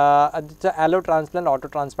ಅಂದರೆ, ಅದು ಆಲೋ ಟ್ರಾನ್ಸ್ಪ್ಲಾಂಟ್, ಆಟೋ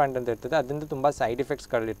ಟ್ರಾನ್ಸ್ಪ್ಲಾಂಟ್ ಅಂತ ಇರ್ತದೆ. ಅದರಿಂದ ತುಂಬ ಸೈಡ್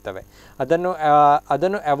ಎಫೆಕ್ಟ್ಸ್ಗಳಿರ್ತವೆ.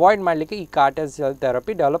 ಅದನ್ನು ಅವಾಯ್ಡ್ ಮಾಡಲಿಕ್ಕೆ ಈ car T cell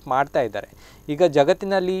therapy develop ಮಾಡ್ತಾ ಇದ್ದಾರೆ. ಈಗ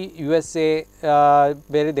ಜಗತ್ತಿನಲ್ಲಿ USA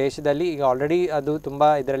ಬೇರೆ ದೇಶದಲ್ಲಿ ಈಗ ಆಲ್ರೆಡಿ ಅದು ತುಂಬ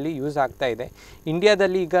ಇದರಲ್ಲಿ ಯೂಸ್ ಆಗ್ತಾ ಇದೆ.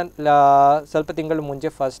 ಇಂಡಿಯಾದಲ್ಲಿ ಈಗ ಸ್ವಲ್ಪ ತಿಂಗಳು ಮುಂಚೆ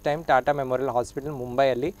first time Tata memorial hospital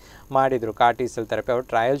ಮುಂಬೈಯಲ್ಲಿ ಮಾಡಿದರು ಕಾರ್ ಟಿ ಸೆಲ್ ಥೆರಪಿ. ಅವರು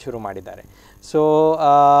ಟ್ರಯಲ್ ಶುರು ಮಾಡಿದ್ದಾರೆ. ಸೊ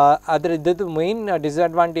ಅದರದ್ದು ಮೇಯ್ನ್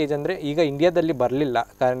ಡಿಸ್ಅಡ್ವಾಂಟೇಜ್ ಅಂದರೆ, ಈಗ ಇಂಡಿಯಾದಲ್ಲಿ ಬರಲಿಲ್ಲ,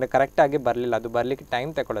 ಕರೆಕ್ಟಾಗಿ ಬರಲಿಲ್ಲ, ಅದು ಬರಲಿಕ್ಕೆ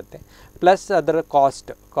ಟೈಮ್ ತಗೊಳುತ್ತೆ. ಪ್ಲಸ್ ಅದರ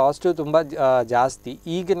ಕಾಸ್ಟು ತುಂಬ ಜಾಸ್ತಿ.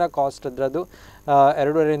 ಈಗಿನ ಕಾಸ್ಟ್ ಅದರದ್ದು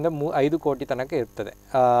 2.5 ಕೋಟಿ ತನಕ ಇರ್ತದೆ,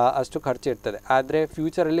 ಅಷ್ಟು ಖರ್ಚು ಇರ್ತದೆ. ಆದರೆ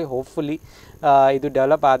ಫ್ಯೂಚರಲ್ಲಿ ಹೋಪ್ಫುಲಿ ಇದು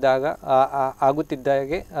ಡೆವಲಪ್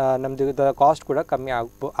ಆಗುತ್ತಿದ್ದಾಗೆ ನಮ್ಮದು ಕಾಸ್ಟ್ ಕೂಡ ಕಮ್ಮಿ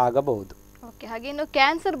ಆಗಬಹುದು. ಓಕೆ, ಹಾಗೆ ಇನ್ನು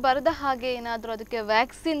ಕ್ಯಾನ್ಸರ್ ಬರದ ಹಾಗೆ ಏನಾದರೂ ಅದಕ್ಕೆ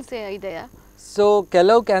ವ್ಯಾಕ್ಸಿನ್ಸ್ ಇದೆಯಾ? ಸೊ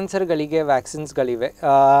ಕೆಲವು ಕ್ಯಾನ್ಸರ್ಗಳಿಗೆ ವ್ಯಾಕ್ಸಿನ್ಸ್ಗಳಿವೆ.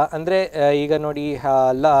 ಅಂದರೆ ಈಗ ನೋಡಿ,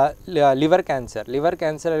 ಲಿವರ್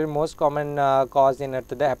ಕ್ಯಾನ್ಸರಲ್ಲಿ ಮೋಸ್ಟ್ ಕಾಮನ್ ಕಾಸ್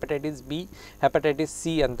ಏನಿರ್ತದೆ, ಹೆಪಟೈಟಿಸ್ B, ಹೆಪಟೈಟಿಸ್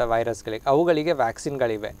C ಅಂತ ವೈರಸ್ಗಳಿಗೆ, ಅವುಗಳಿಗೆ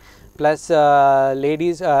ವ್ಯಾಕ್ಸಿನ್ಗಳಿವೆ. ಪ್ಲಸ್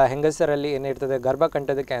ಹೆಂಗಸರಲ್ಲಿ ಏನಿರ್ತದೆ,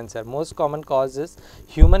 ಗರ್ಭಕಂಠದ cancer, most common causes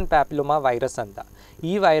human papilloma virus ಅಂತ.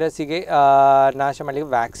 ಈ ವೈರಸ್ಸಿಗೆ ನಾಶ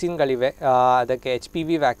ಮಾಡಲಿಕ್ಕೆ ವ್ಯಾಕ್ಸಿನ್ಗಳಿವೆ. ಅದಕ್ಕೆ HPV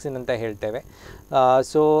ವ್ಯಾಕ್ಸಿನ್ ಅಂತ ಹೇಳ್ತೇವೆ.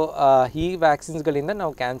 ಸೊ ಈ ವ್ಯಾಕ್ಸಿನ್ಸ್ಗಳಿಂದ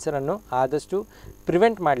ನಾವು ಕ್ಯಾನ್ಸರನ್ನು ಆದಷ್ಟು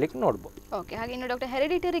ಪ್ರಿವೆಂಟ್ ಮಾಡಲಿಕ್ಕೆ ನೋಡ್ಬೋದು. ಓಕೆ, ಹಾಗೆ ಇನ್ನು ಡಾಕ್ಟರ್,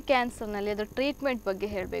 ಹೆರಿಡಿಟರಿ ಕ್ಯಾನ್ಸರ್ನಲ್ಲಿ ಅದರ ಟ್ರೀಟ್ಮೆಂಟ್ ಬಗ್ಗೆ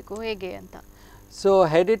ಹೇಳಬೇಕು, ಹೇಗೆ ಅಂತ? ಸೊ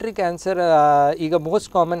ಹೆರಿಡಿಟ್ರಿ ಕ್ಯಾನ್ಸರ್, ಈಗ ಮೋಸ್ಟ್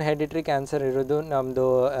ಕಾಮನ್ ಹೆರಿಡಿಟ್ರಿ ಕ್ಯಾನ್ಸರ್ ಇರೋದು ನಮ್ಮದು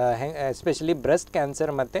ಎಸ್ಪೆಷಲಿ ಬ್ರೆಸ್ಟ್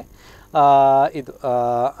ಕ್ಯಾನ್ಸರ್ ಮತ್ತು ಇದು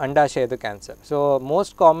ಅಂಡಾಶಯದ ಕ್ಯಾನ್ಸರ್. ಸೊ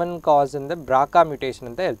ಮೋಸ್ಟ್ ಕಾಮನ್ ಕಾಸ್ ಅಂದರೆ ಬ್ರಾಕಾ ಮ್ಯೂಟೇಷನ್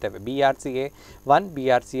ಅಂತ ಹೇಳ್ತೇವೆ. BRCA1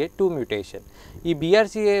 BRCA2 mutation. ಈ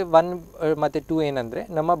BRCA1 ಮತ್ತು 2 ಏನಂದರೆ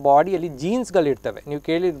ನಮ್ಮ ಬಾಡಿಯಲ್ಲಿ ಜೀನ್ಸ್ಗಳಿರ್ತವೆ, ನೀವು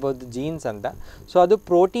ಕೇಳಿರ್ಬೋದು ಜೀನ್ಸ್ ಅಂತ. ಸೊ ಅದು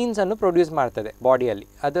ಪ್ರೋಟೀನ್ಸನ್ನು ಪ್ರೊಡ್ಯೂಸ್ ಮಾಡ್ತದೆ ಬಾಡಿಯಲ್ಲಿ.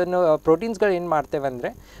 ಅದನ್ನು ಪ್ರೋಟೀನ್ಸ್ಗಳು ಏನು ಮಾಡ್ತೇವೆ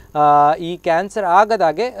ಅಂದರೆ ಈ ಕ್ಯಾನ್ಸರ್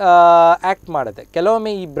ಆಗದಾಗೆ ಆ್ಯಕ್ಟ್ ಮಾಡುತ್ತೆ.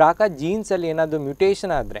 ಕೆಲವೊಮ್ಮೆ ಈ ಬ್ರಾಕಾ ಜೀನ್ಸಲ್ಲಿ ಏನಾದರೂ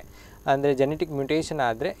ಮ್ಯೂಟೇಷನ್ ಆದರೆ, ಅಂದರೆ ಜೆನೆಟಿಕ್ ಮ್ಯೂಟೇಷನ್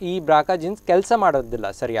ಆದರೆ ಈ ಬ್ರಾಕಾ ಜೀನ್ಸ್ ಕೆಲಸ ಮಾಡೋದಿಲ್ಲ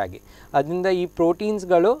ಸರಿಯಾಗಿ. ಅದರಿಂದ ಈ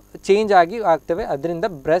ಪ್ರೋಟೀನ್ಸ್ಗಳು ಚೇಂಜ್ ಆಗಿ ಆಗ್ತವೆ. ಅದರಿಂದ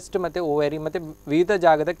ಬ್ರೆಸ್ಟ್ ಮತ್ತು ಓವೆರಿ ಮತ್ತು ವಿವಿಧ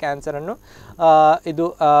ಜಾಗದ ಕ್ಯಾನ್ಸರನ್ನು ಇದು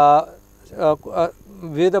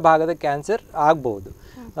ವಿವಿಧ ಭಾಗದ ಕ್ಯಾನ್ಸರ್ ಆಗ್ಬೋದು.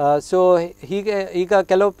 ಸೊ ಹೀಗೆ ಈಗ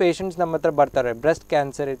ಕೆಲವು ಪೇಷಂಟ್ಸ್ ನಮ್ಮ ಹತ್ರ ಬರ್ತಾರೆ, breast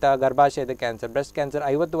cancer ಗರ್ಭಾಶಯದ cancer, breast cancer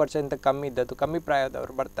 50 ವರ್ಷದಿಂದ ಕಮ್ಮಿ ಇದ್ದದ್ದು, ಕಮ್ಮಿ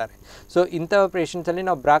ಪ್ರಾಯದವರು ಬರ್ತಾರೆ. ಸೊ ಇಂಥ ಪೇಷಂಟ್ಸಲ್ಲಿ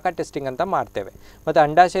ನಾವು ಬ್ರಾಕಾ ಟೆಸ್ಟಿಂಗ್ ಅಂತ ಮಾಡ್ತೇವೆ. ಮತ್ತು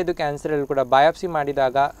ಅಂಡಾಶಯದ ಕ್ಯಾನ್ಸರಲ್ಲಿ ಕೂಡ ಬಯಾಪ್ಸಿ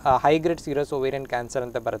ಮಾಡಿದಾಗ high grade serous ovarian cancer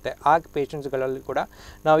ಅಂತ ಬರುತ್ತೆ. ಆ ಪೇಷಂಟ್ಸ್ಗಳಲ್ಲಿ ಕೂಡ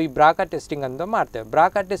ನಾವು ಈ ಬ್ರಾಕಾ ಟೆಸ್ಟಿಂಗ್ ಅಂತ ಮಾಡ್ತೇವೆ.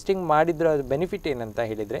 ಬ್ರಾಕಾ ಟೆಸ್ಟಿಂಗ್ ಮಾಡಿದ್ರ ಬೆನಿಫಿಟ್ ಏನಂತ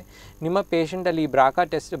ಹೇಳಿದರೆ, ನಿಮ್ಮ ಪೇಷಂಟಲ್ಲಿ ಈ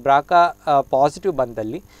ಬ್ರಾಕಾ ಪಾಸಿಟಿವ್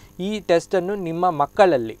ಬಂದಲ್ಲಿ ಈ ಟೆಸ್ಟನ್ನು ನಿಮ್ಮ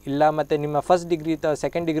ಮಕ್ಕಳಲ್ಲಿ ಇಲ್ಲ ಮತ್ತು ನಿಮ್ಮ ಫಸ್ಟ್ ಡಿಗ್ರಿ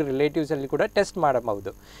ಸೆಕೆಂಡ್ ಡಿಗ್ರಿ ರಿಲೇಟಿವ್ಸಲ್ಲಿ ಕೂಡ ಟೆಸ್ಟ್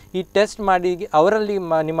ಮಾಡಬಹುದು. ಈ ಟೆಸ್ಟ್ ಮಾಡಿ ಅವರಲ್ಲಿ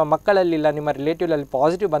ನಿಮ್ಮ ಮಕ್ಕಳಲ್ಲಿ ಇಲ್ಲ ನಿಮ್ಮ ರಿಲೇಟಿವ್ನಲ್ಲಿ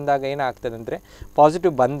ಪಾಸಿಟಿವ್ ಬಂದಾಗ ಏನಾಗ್ತದೆ ಅಂದರೆ,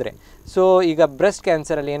 ಪಾಸಿಟಿವ್ ಬಂದರೆ ಸೊ ಈಗ ಬ್ರೆಸ್ಟ್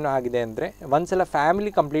ಕ್ಯಾನ್ಸರಲ್ಲಿ ಏನು ಆಗಿದೆ ಅಂದರೆ, ಒಂದ್ಸಲ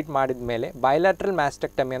ಫ್ಯಾಮಿಲಿ ಕಂಪ್ಲೀಟ್ ಮಾಡಿದ ಮೇಲೆ ಬೈಲ್ಯಾಟ್ರಲ್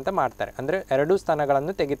ಮ್ಯಾಸ್ಟೆಕ್ಟಮಿ ಅಂತ ಮಾಡ್ತಾರೆ. ಅಂದರೆ 2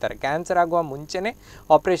 ಸ್ತನಗಳನ್ನು ತೆಗಿತಾರೆ. ಕ್ಯಾನ್ಸರ್ ಆಗುವ ಮುಂಚೆನೇ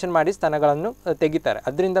ಆಪ್ರೇಷನ್ ಮಾಡಿ ಸ್ತನಗಳನ್ನು ತೆಗಿತಾರೆ.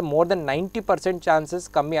 ಅದರಿಂದ ಮೋರ್ ದೆನ್ 90% ಚಾನ್ಸಸ್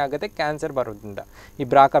ಕಮ್ಮಿ ಆಗುತ್ತೆ ಕ್ಯಾನ್ಸರ್ ಬರೋದ್ರಿಂದ, ಈ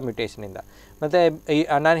ಬ್ರಾಕಾ ಮ್ಯೂಟೇಷನಿಂದ. ಮತ್ತು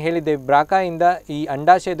ನಾನು ಹೇಳಿದ್ದೆ ಬ್ರಾಕಾಯಿಂದ ಈ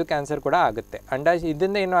ಅಂಡಾಶಯದ ಕ್ಯಾನ್ಸರ್ ಕೂಡ ಆಗುತ್ತೆ.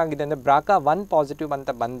 ಇದರಿಂದ ಏನೋ ಆಗಿದೆ ಅಂದರೆ, BRCA1 ಪಾಸಿಟಿವ್ ಅಂತ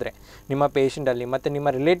ಬಂದರೆ ನಿಮ್ಮ ಪೇಷಂಟಲ್ಲಿ ಮತ್ತು ನಿಮ್ಮ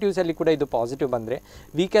ರಿಲೇಟಿವ್ಸಲ್ಲಿ ಕೂಡ ಇದು ಪಾಸಿಟಿವ್ ಬಂದರೆ,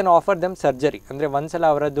 we can offer them surgery. ಅಂದರೆ ಒಂದ್ಸಲ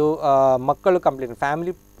ಅವರದ್ದು ಮಕ್ಕಳು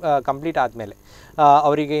ಫ್ಯಾಮಿಲಿ ಕಂಪ್ಲೀಟ್ ಆದಮೇಲೆ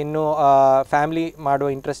ಅವರಿಗೆ ಇನ್ನೂ ಫ್ಯಾಮಿಲಿ ಮಾಡುವ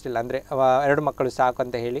ಇಂಟ್ರೆಸ್ಟ್ ಇಲ್ಲ, ಅಂದರೆ 2 ಮಕ್ಕಳು ಸಾಕು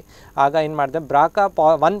ಅಂತ ಹೇಳಿ, ಆಗ ಏನು ಮಾಡಿದೆ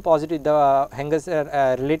BRCA1 ಪಾಸಿಟಿವ್ ಇದ್ದ ಹೆಂಗಸರ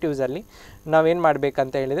ರಿಲೇಟಿವ್ಸಲ್ಲಿ ನಾವೇನು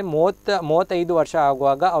ಮಾಡಬೇಕಂತ ಹೇಳಿದರೆ 35 ವರ್ಷ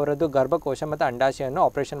ಆಗುವಾಗ ಅವರದ್ದು ಗರ್ಭಕೋಶ ಮತ್ತು ಅಂಡಾಶಯವನ್ನು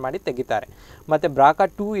ಆಪ್ರೇಷನ್ ಮಾಡಿ ತೆಗಿತಾರೆ. ಮತ್ತು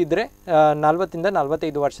BRCA2 ಇದ್ದರೆ 40 ಇಂದ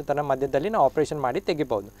 45 ವರ್ಷ ತನಕ ಮಧ್ಯದಲ್ಲಿ ನಾವು ಆಪ್ರೇಷನ್ ಮಾಡಿ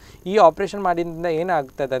ತೆಗಿಬೋದು. ಈ ಆಪ್ರೇಷನ್ ಮಾಡಿದಿಂದ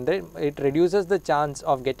ಏನಾಗ್ತದೆ ಅಂದರೆ, it reduces the chance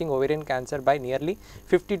of getting ovarian cancer by nearly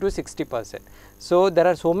 50 to 60%. So there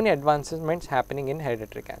are so many advancements happening in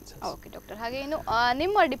hereditary cancer. Okay doctor, ಹಾಗೆ ಇನ್ನು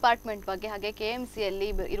ನಿಮ್ಮ ಡಿಪಾರ್ಟ್ಮೆಂಟ್ ಬಗ್ಗೆ ಹಾಗೆ KMCಯಲ್ಲಿ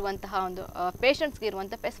ಇರುವಂತಹ ಒಂದು ಪೇಷಂಟ್ಸ್ಗೆ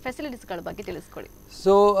ಇರುವಂಥ ಫೆಸಿಲಿಟೀಸ್ಗಳ ಬಗ್ಗೆ ತಿಳಿಸ್ಕೊಳ್ಳಿ.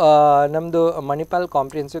 ಸೊ ನಮ್ಮದು Manipal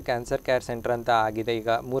comprehensive cancer care centre ಅಂತ ಆಗಿದೆ. ಈಗ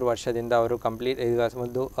 3 ವರ್ಷದಿಂದ ಅವರು ಈಗ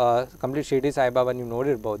ಕಂಪ್ಲೀಟ್ ಶಿರ್ಡಿ ಸಾಯಿಬಾಬಾ ನೀವು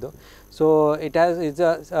ನೋಡಿರ್ಬೋದು. ಸೊ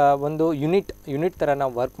ಇಟ್ಸ್ ಒಂದು ಯೂನಿಟ್ ಥರ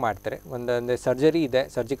ನಾವು ವರ್ಕ್ ಮಾಡ್ತಾರೆ. ಒಂದೊಂದು ಸರ್ಜರಿ ಇದೆ,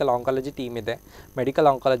 ಸರ್ಜಿಕಲ್ ಆಂಕಾಲಜಿ ಟೀಮ್ ಇದೆ, ಮೆಡಿಕಲ್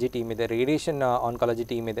ಆಂಕಾಲಜಿ ಟೀಮ್ ಇದೆ, ರೇಡಿಯೇಷನ್ ಆಂಕಾಲಜಿ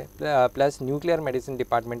ಟೀಮ್ ಇದೆ, ಪ್ಲಸ್ ನ್ಯೂಕ್ಲಿಯರ್ ಮೆಡಿಸಿನ್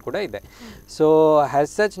ಡಿಪಾರ್ಟ್ಮೆಂಟ್ ಕೂಡ ಇದೆ. ಸೊ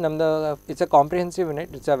ಹ್ಯಾಸ್ ಸಚ್ ನಮ್ಮದು it's a comprehensive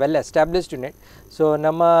unit, it's a well established unit. So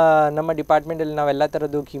ನಮ್ಮ ಡಿಪಾರ್ಟ್ಮೆಂಟಲ್ಲಿ ನಾವು ಎಲ್ಲ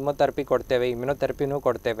ಥರದ್ದು ಕೀಮೋಥೆರಪಿ ಕೊಡ್ತೇವೆ, ಇಮ್ಯುನೋಥೆರಪಿನೂ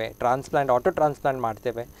ಕೊಡ್ತೇವೆ, ಆಟೋ ಟ್ರಾನ್ಸ್ಪ್ಲಾಂಟ್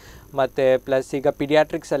ಮಾಡ್ತೇವೆ. ಮತ್ತು ಪ್ಲಸ್ ಈಗ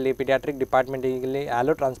ಪೀಡಿಯಾಟ್ರಿಕ್ ಡಿಪಾರ್ಟ್ಮೆಂಟಿಗೆ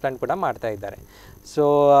ಆಲೋ ಟ್ರಾನ್ಸ್ಪ್ಲಾಂಟ್ ಕೂಡ ಮಾಡ್ತಾ ಇದ್ದಾರೆ. ಸೊ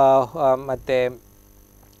ಮತ್ತು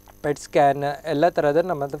ಪೆಟ್ ಸ್ಕ್ಯಾನ್ ಎಲ್ಲ ಥರದ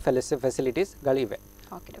ನಮ್ಮದು ಫೆಸಿಲಿಟೀಸ್ಗಳಿವೆ.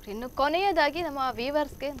 ಓಕೆ ಡಾಕ್ಟರ್, ಇನ್ನು ಕೊನೆಯದಾಗಿ ನಮ್ಮ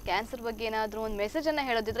ವ್ಯೂವರ್ಸ್ಗೆ ಕ್ಯಾನ್ಸರ್ ಬಗ್ಗೆ ಏನಾದರೂ ಒಂದು ಮೆಸೇಜನ್ನು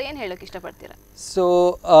ಹೇಳೋದಿದ್ರೆ ಏನು ಹೇಳೋಕ್ಕೆ ಇಷ್ಟಪಡ್ತೀರಾ? ಸೊ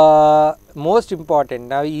ಮೋಸ್ಟ್ ಇಂಪಾರ್ಟೆಂಟ್,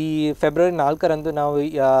 ನಾವು ಈ ಫೆಬ್ರವರಿ 4ರಂದು ನಾವು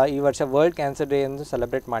ಈ ವರ್ಷ ವರ್ಲ್ಡ್ ಕ್ಯಾನ್ಸರ್ ಡೇ ಎಂದು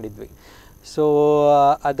ಸೆಲೆಬ್ರೇಟ್ ಮಾಡಿದ್ವಿ. ಸೊ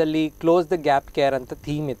ಅದರಲ್ಲಿ ಕ್ಲೋಸ್ ದ ಗ್ಯಾಪ್ ಕೇರ್ ಅಂತ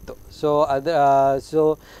ಥೀಮ್ ಇತ್ತು. ಸೊ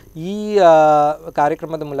ಈ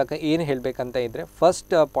ಕಾರ್ಯಕ್ರಮದ ಮೂಲಕ ಏನು ಹೇಳಬೇಕಂತ ಇದ್ದರೆ,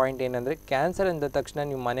 ಫಸ್ಟ್ ಪಾಯಿಂಟ್ ಏನಂದರೆ, ಕ್ಯಾನ್ಸರ್ ಅಂದ ತಕ್ಷಣ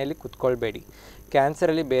ನೀವು ಮನೆಯಲ್ಲಿ ಕುತ್ಕೊಳ್ಬೇಡಿ.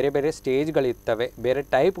 ಕ್ಯಾನ್ಸರಲ್ಲಿ ಬೇರೆ ಬೇರೆ ಸ್ಟೇಜ್ಗಳಿರ್ತವೆ, ಬೇರೆ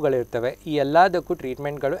ಟೈಪ್ಗಳಿರ್ತವೆ. ಈ ಎಲ್ಲದಕ್ಕೂ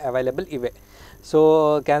ಟ್ರೀಟ್ಮೆಂಟ್ಗಳು ಅವೈಲೇಬಲ್ ಇವೆ. ಸೊ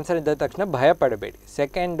ಕ್ಯಾನ್ಸರ್ ಇದ್ದ ತಕ್ಷಣ ಭಯಪಡಬೇಡಿ.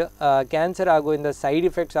 ಸೆಕೆಂಡ್, ಕ್ಯಾನ್ಸರ್ ಆಗೋದ್ರಿಂದ ಸೈಡ್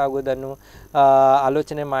ಇಫೆಕ್ಟ್ಸ್ ಆಗೋದನ್ನು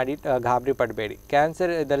ಆಲೋಚನೆ ಮಾಡಿ ಗಾಬರಿ ಪಡಬೇಡಿ.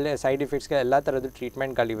 ಕ್ಯಾನ್ಸರ್ ಇದರಲ್ಲಿ ಸೈಡ್ ಇಫೆಕ್ಟ್ಸ್ಗೆ ಎಲ್ಲ ಥರದ್ದು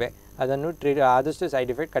ಟ್ರೀಟ್ಮೆಂಟ್ಗಳಿವೆ, ಅದನ್ನು ಆದಷ್ಟು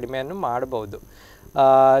ಸೈಡ್ ಇಫೆಕ್ಟ್ ಕಡಿಮೆಯನ್ನು ಮಾಡಬಹುದು.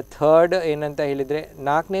 ಥರ್ಡ್ ಏನಂತ ಹೇಳಿದರೆ,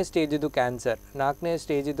 4ನೇ ಸ್ಟೇಜಿದು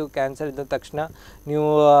ಕ್ಯಾನ್ಸರ್ ಇದ್ದ ತಕ್ಷಣ ನೀವು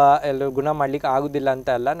ಎಲ್ಲರೂ ಗುಣ ಮಾಡಲಿಕ್ಕೆ ಆಗೋದಿಲ್ಲ ಅಂತ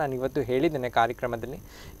ಅಲ್ಲ, ನಾನು ಇವತ್ತು ಹೇಳಿದ್ದೇನೆ ಕಾರ್ಯಕ್ರಮದಲ್ಲಿ.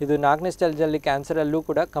 ಇದು 4ನೇ ಸ್ಟೇಜಲ್ಲಿ ಕ್ಯಾನ್ಸರಲ್ಲೂ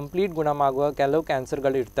ಕೂಡ ಕಂಪ್ಲೀಟ್ ಗುಣವಾಗುವ ಕೆಲವು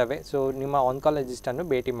ಕ್ಯಾನ್ಸರ್ಗಳು ಇರ್ತವೆ. ಸೊ ನಿಮ್ಮ ಆನ್ಕಾಲಜಿಸ್ಟನ್ನು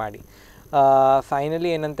ಭೇಟಿ ಮಾಡಿ.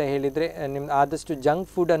 ಫೈನಲಿ ಏನಂತ ಹೇಳಿದರೆ, ಆದಷ್ಟು ಜಂಕ್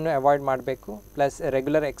ಫುಡನ್ನು ಅವಾಯ್ಡ್ ಮಾಡಬೇಕು, ಪ್ಲಸ್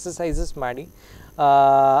ರೆಗ್ಯುಲರ್ ಎಕ್ಸಸೈಸಸ್ ಮಾಡಿ.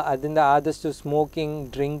 ಅದರಿಂದ ಆದಷ್ಟು ಸ್ಮೋಕಿಂಗ್,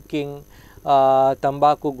 ಡ್ರಿಂಕಿಂಗ್,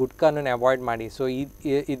 ತಂಬಾಕು, ಗುಟ್ಕಾನು ಅವಾಯ್ಡ್ ಮಾಡಿ. ಸೊ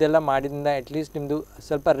ಇದೆಲ್ಲ ಮಾಡಿದ್ರಿಂದ ಅಟ್ಲೀಸ್ಟ್ ನಿಮ್ಮದು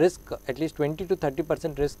ಸ್ವಲ್ಪ ರಿಸ್ಕ್, ಅಟ್ಲೀಸ್ಟ್ 20 to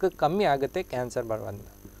 30% ರಿಸ್ಕ್ ಕಮ್ಮಿ ಆಗುತ್ತೆ ಕ್ಯಾನ್ಸರ್ ಬರುವಂಥ.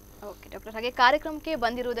 ಓಕೆ ಡಾಕ್ಟರ್, ಹಾಗೆ ಕಾರ್ಯಕ್ರಮಕ್ಕೆ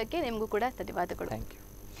ಬಂದಿರುವುದಕ್ಕೆ ನಿಮಗೂ ಕೂಡ ಧನ್ಯವಾದಗಳು. Thank you.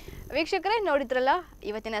 ವೀಕ್ಷಕರೇ, ನೋಡಿದ್ರಲ್ಲ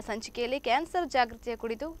ಇವತ್ತಿನ ಸಂಚಿಕೆಯಲ್ಲಿ ಕ್ಯಾನ್ಸರ್ ಜಾಗೃತಿಯ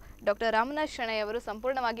ಕುರಿತು ಡಾಕ್ಟರ್ ರಾಮನಾಥ್ ಶೆಣೈ ಅವರು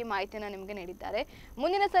ಸಂಪೂರ್ಣವಾಗಿ ಮಾಹಿತಿಯನ್ನು ನಿಮಗೆ ನೀಡಿದ್ದಾರೆ.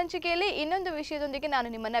 ಮುಂದಿನ ಸಂಚಿಕೆಯಲ್ಲಿ ಇನ್ನೊಂದು ವಿಷಯದೊಂದಿಗೆ ನಾನು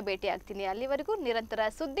ನಿಮ್ಮನ್ನು ಭೇಟಿಯಾಗ್ತೀನಿ. ಅಲ್ಲಿವರೆಗೂ ನಿರಂತರ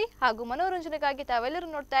ಸುದ್ದಿ ಹಾಗೂ ಮನೋರಂಜನೆಗಾಗಿ ತಾವೆಲ್ಲರೂ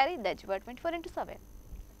ನೋಡ್ತಾ ಇರಿ ದೈಜಿವರ್ಲ್ಡ್ 24x7.